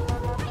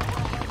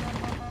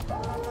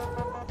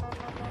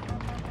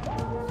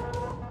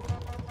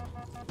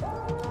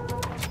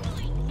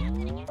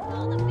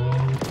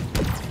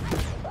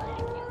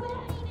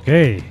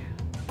 Okay.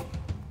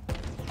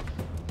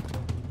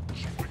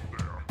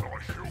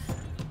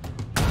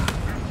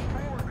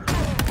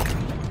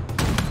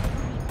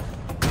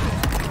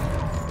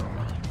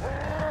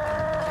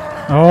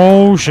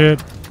 Oh shit.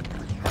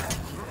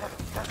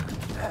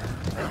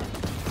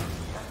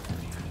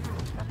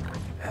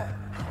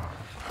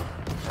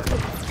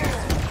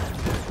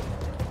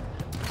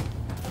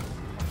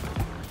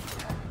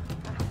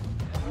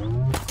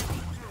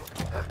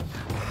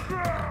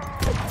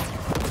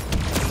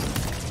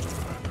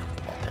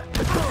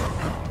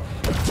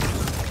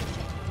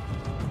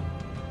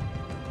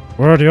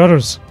 Where are the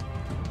others?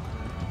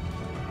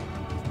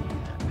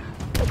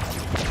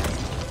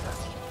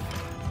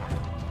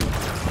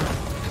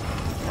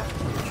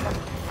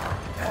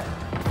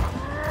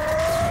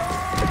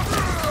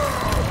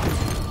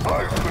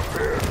 I've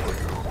prepared for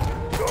you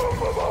some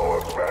of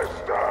our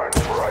best and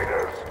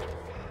brightest.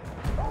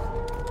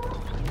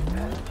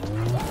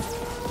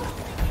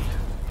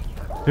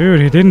 Dude,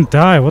 he didn't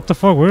die. What the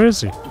fuck? Where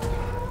is he?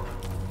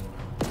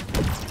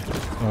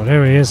 Oh,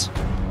 there he is.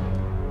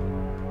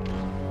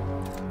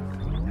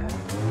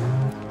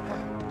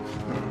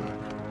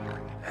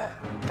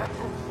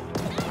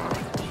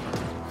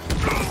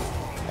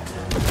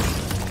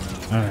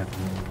 Alright.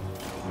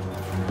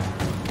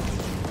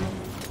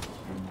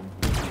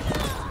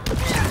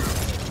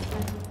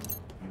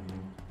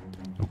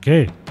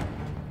 Okay.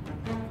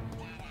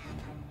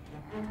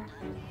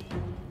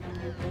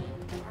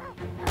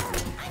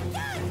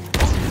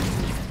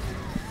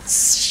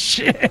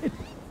 Shit.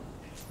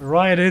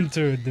 Right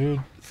into it, dude.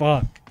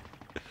 Fuck.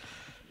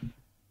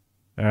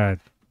 Alright.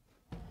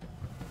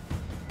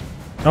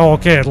 Oh,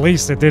 okay. At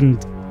least it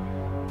didn't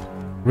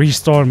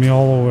restart me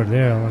all over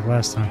there like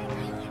last time.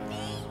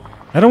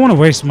 I don't want to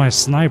waste my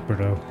sniper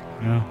though,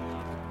 you know.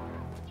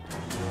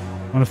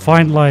 I want to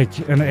find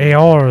like an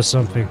AR or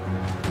something.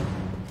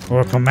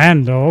 Or a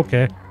commando,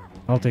 okay.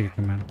 I'll take a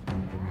commando.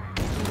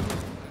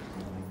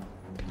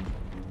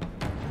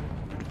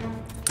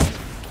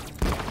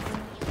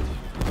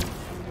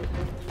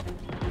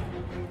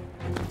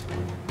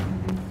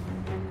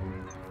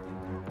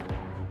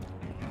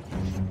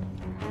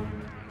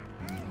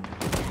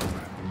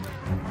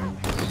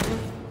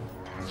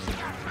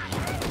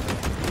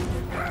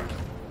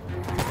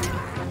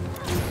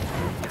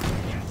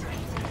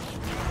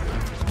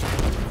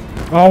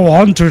 Oh,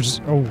 hunters!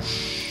 Oh,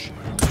 shh.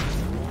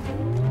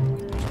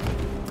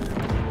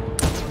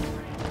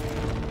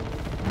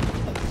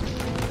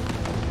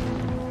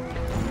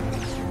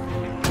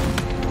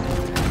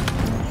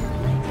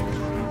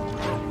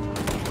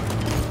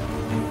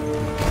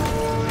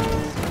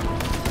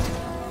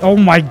 Oh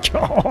my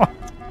god!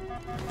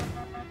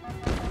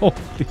 Holy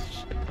shit.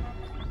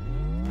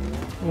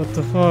 What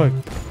the fuck?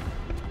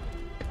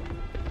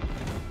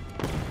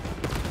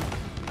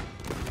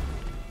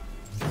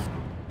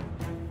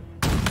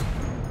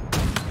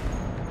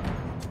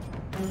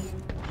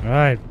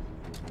 Right.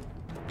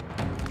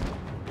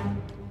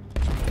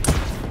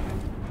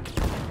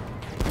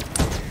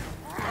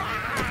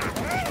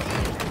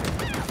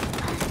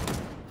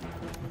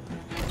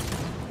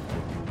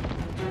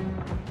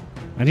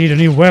 I need a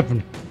new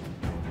weapon.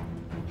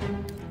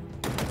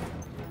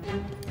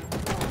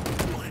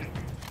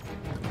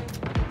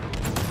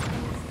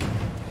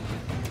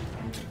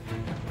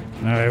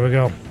 All right, here we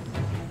go.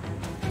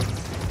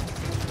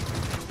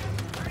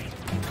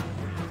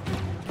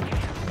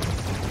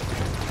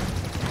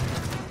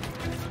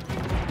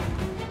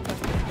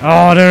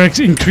 Oh, they're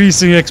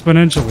increasing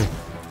exponentially.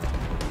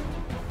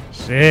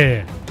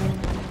 Shit.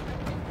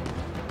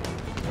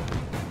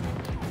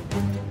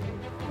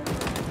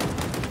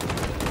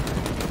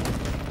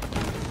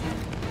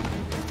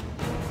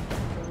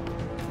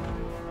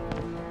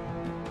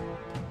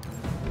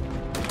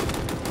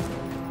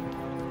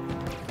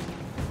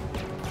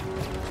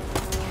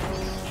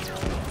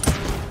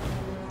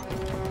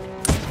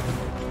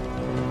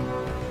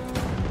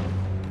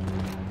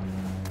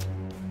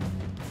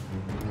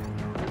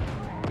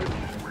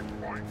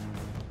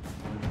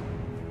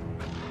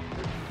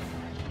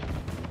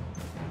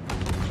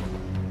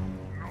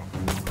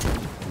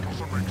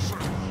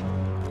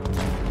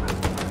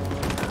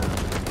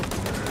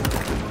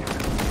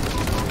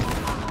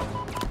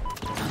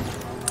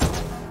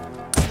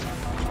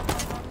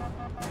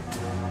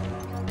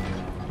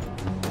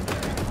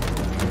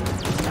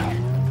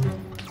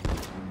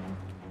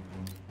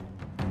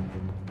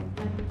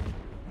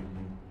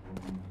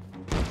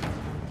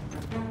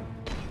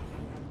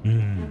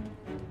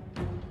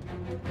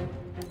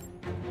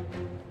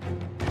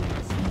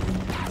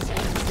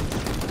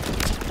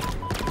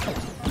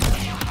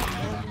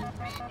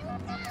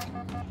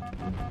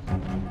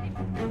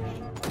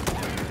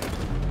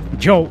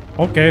 Yo,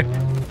 okay.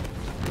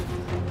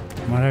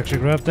 Might actually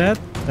grab that.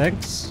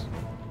 Thanks.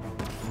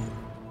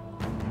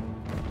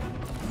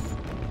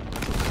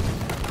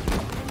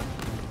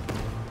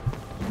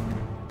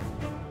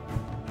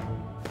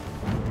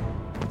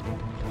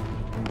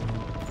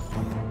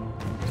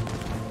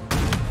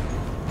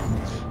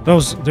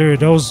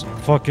 Those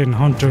fucking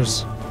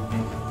hunters.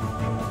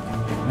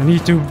 I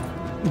need to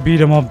beat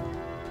them up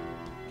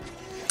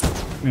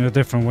in a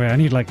different way. I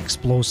need like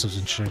explosives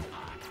and shit.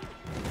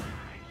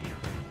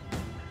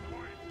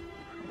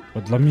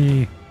 But let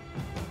me...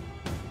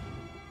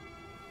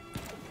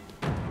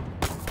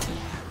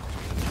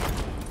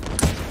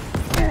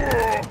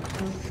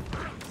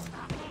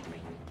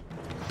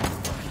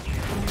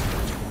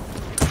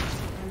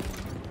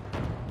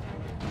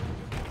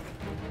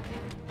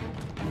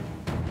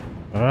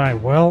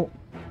 Alright, well...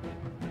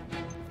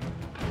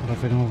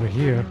 Nothing over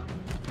here.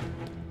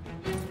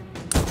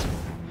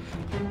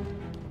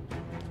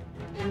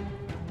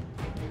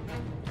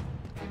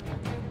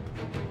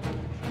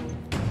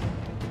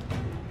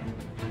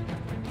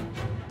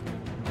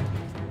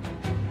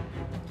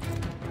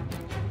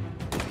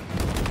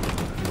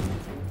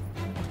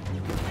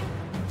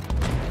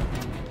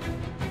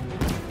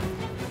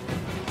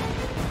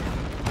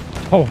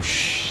 Oh,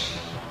 shh.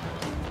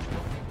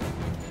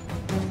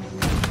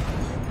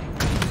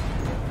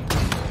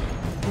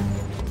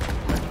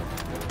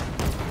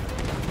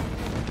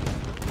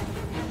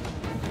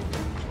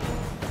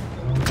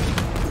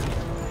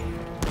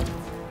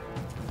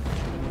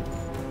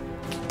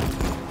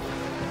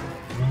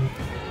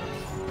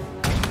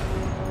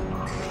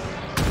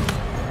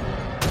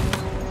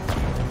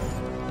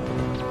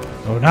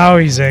 Oh, now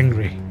he's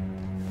angry.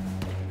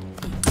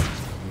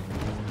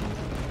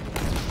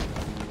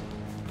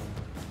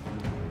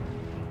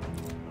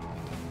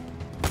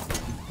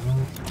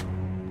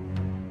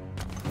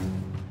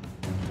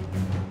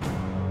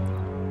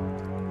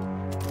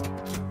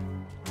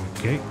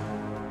 Okay.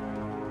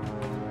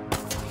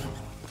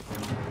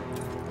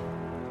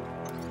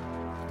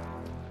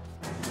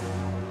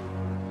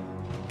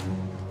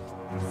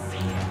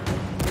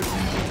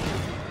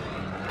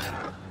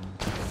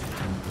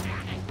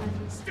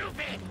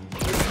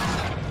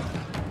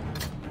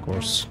 Of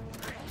course.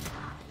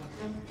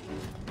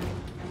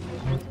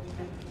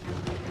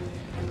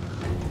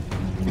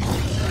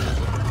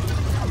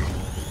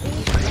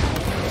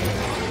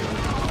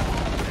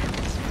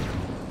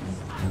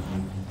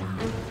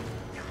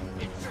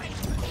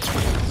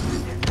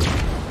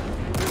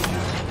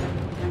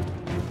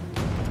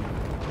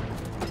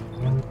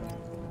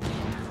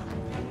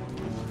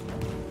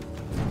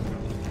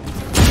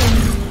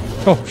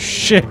 Oh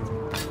shit!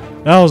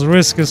 That was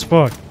risk as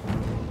fuck.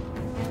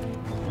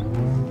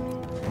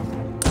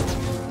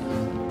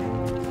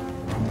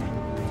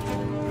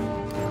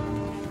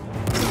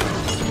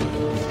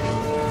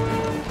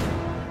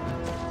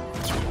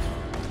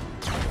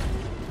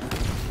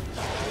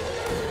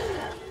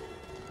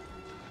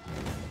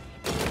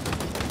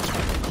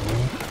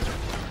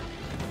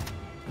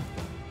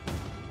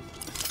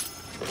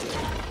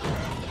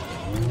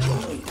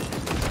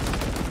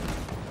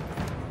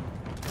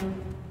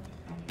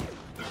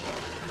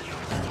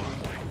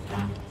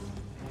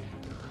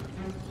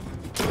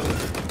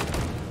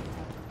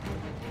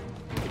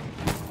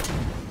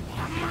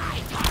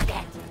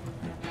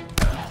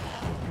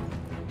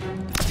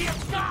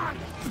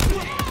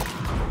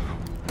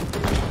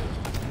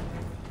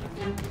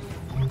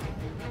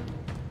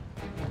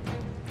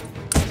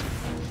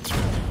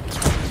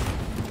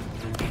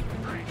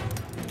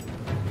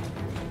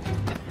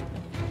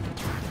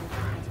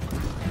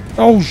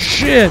 Oh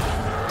shit!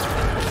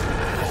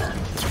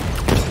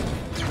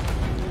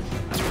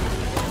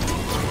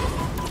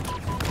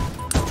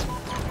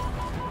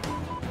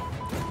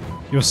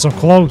 You're so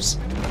close.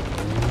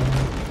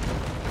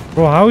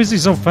 Bro, how is he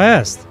so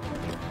fast?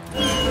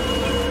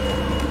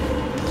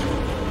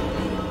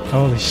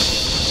 Holy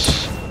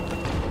sh!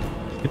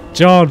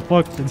 John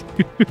fucked it.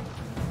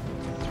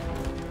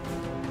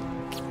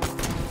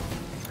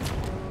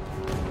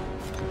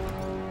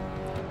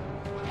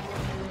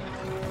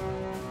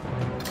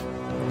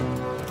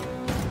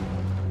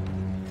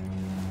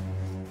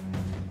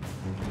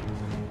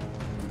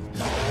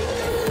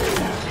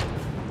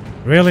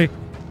 Really?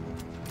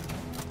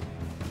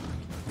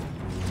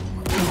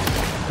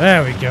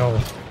 There we go.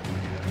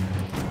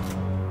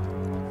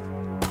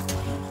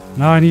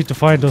 Now I need to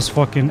find those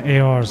fucking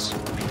ARs.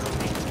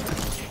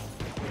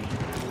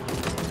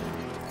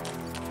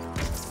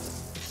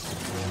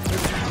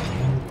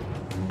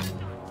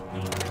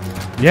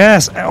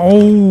 Yes!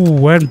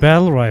 Oh, and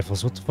battle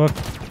rifles. What the fuck?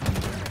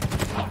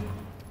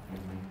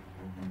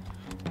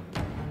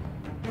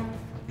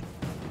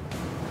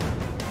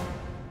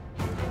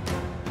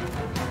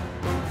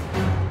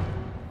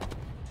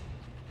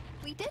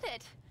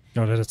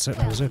 Oh, that's it.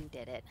 That was it. You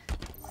did it.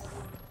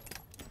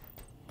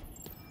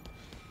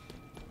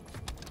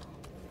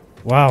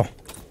 Wow.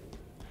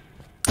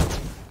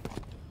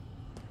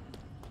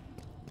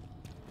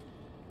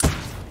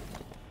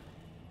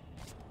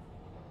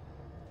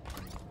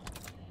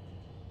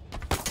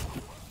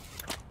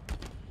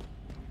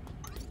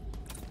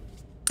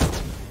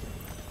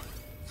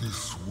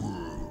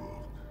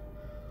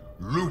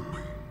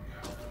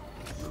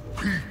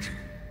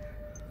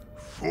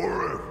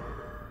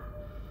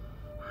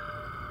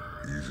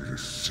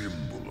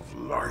 symbol of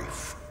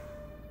life,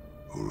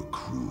 or a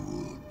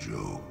cruel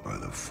joke by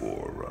the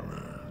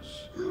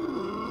Forerunners?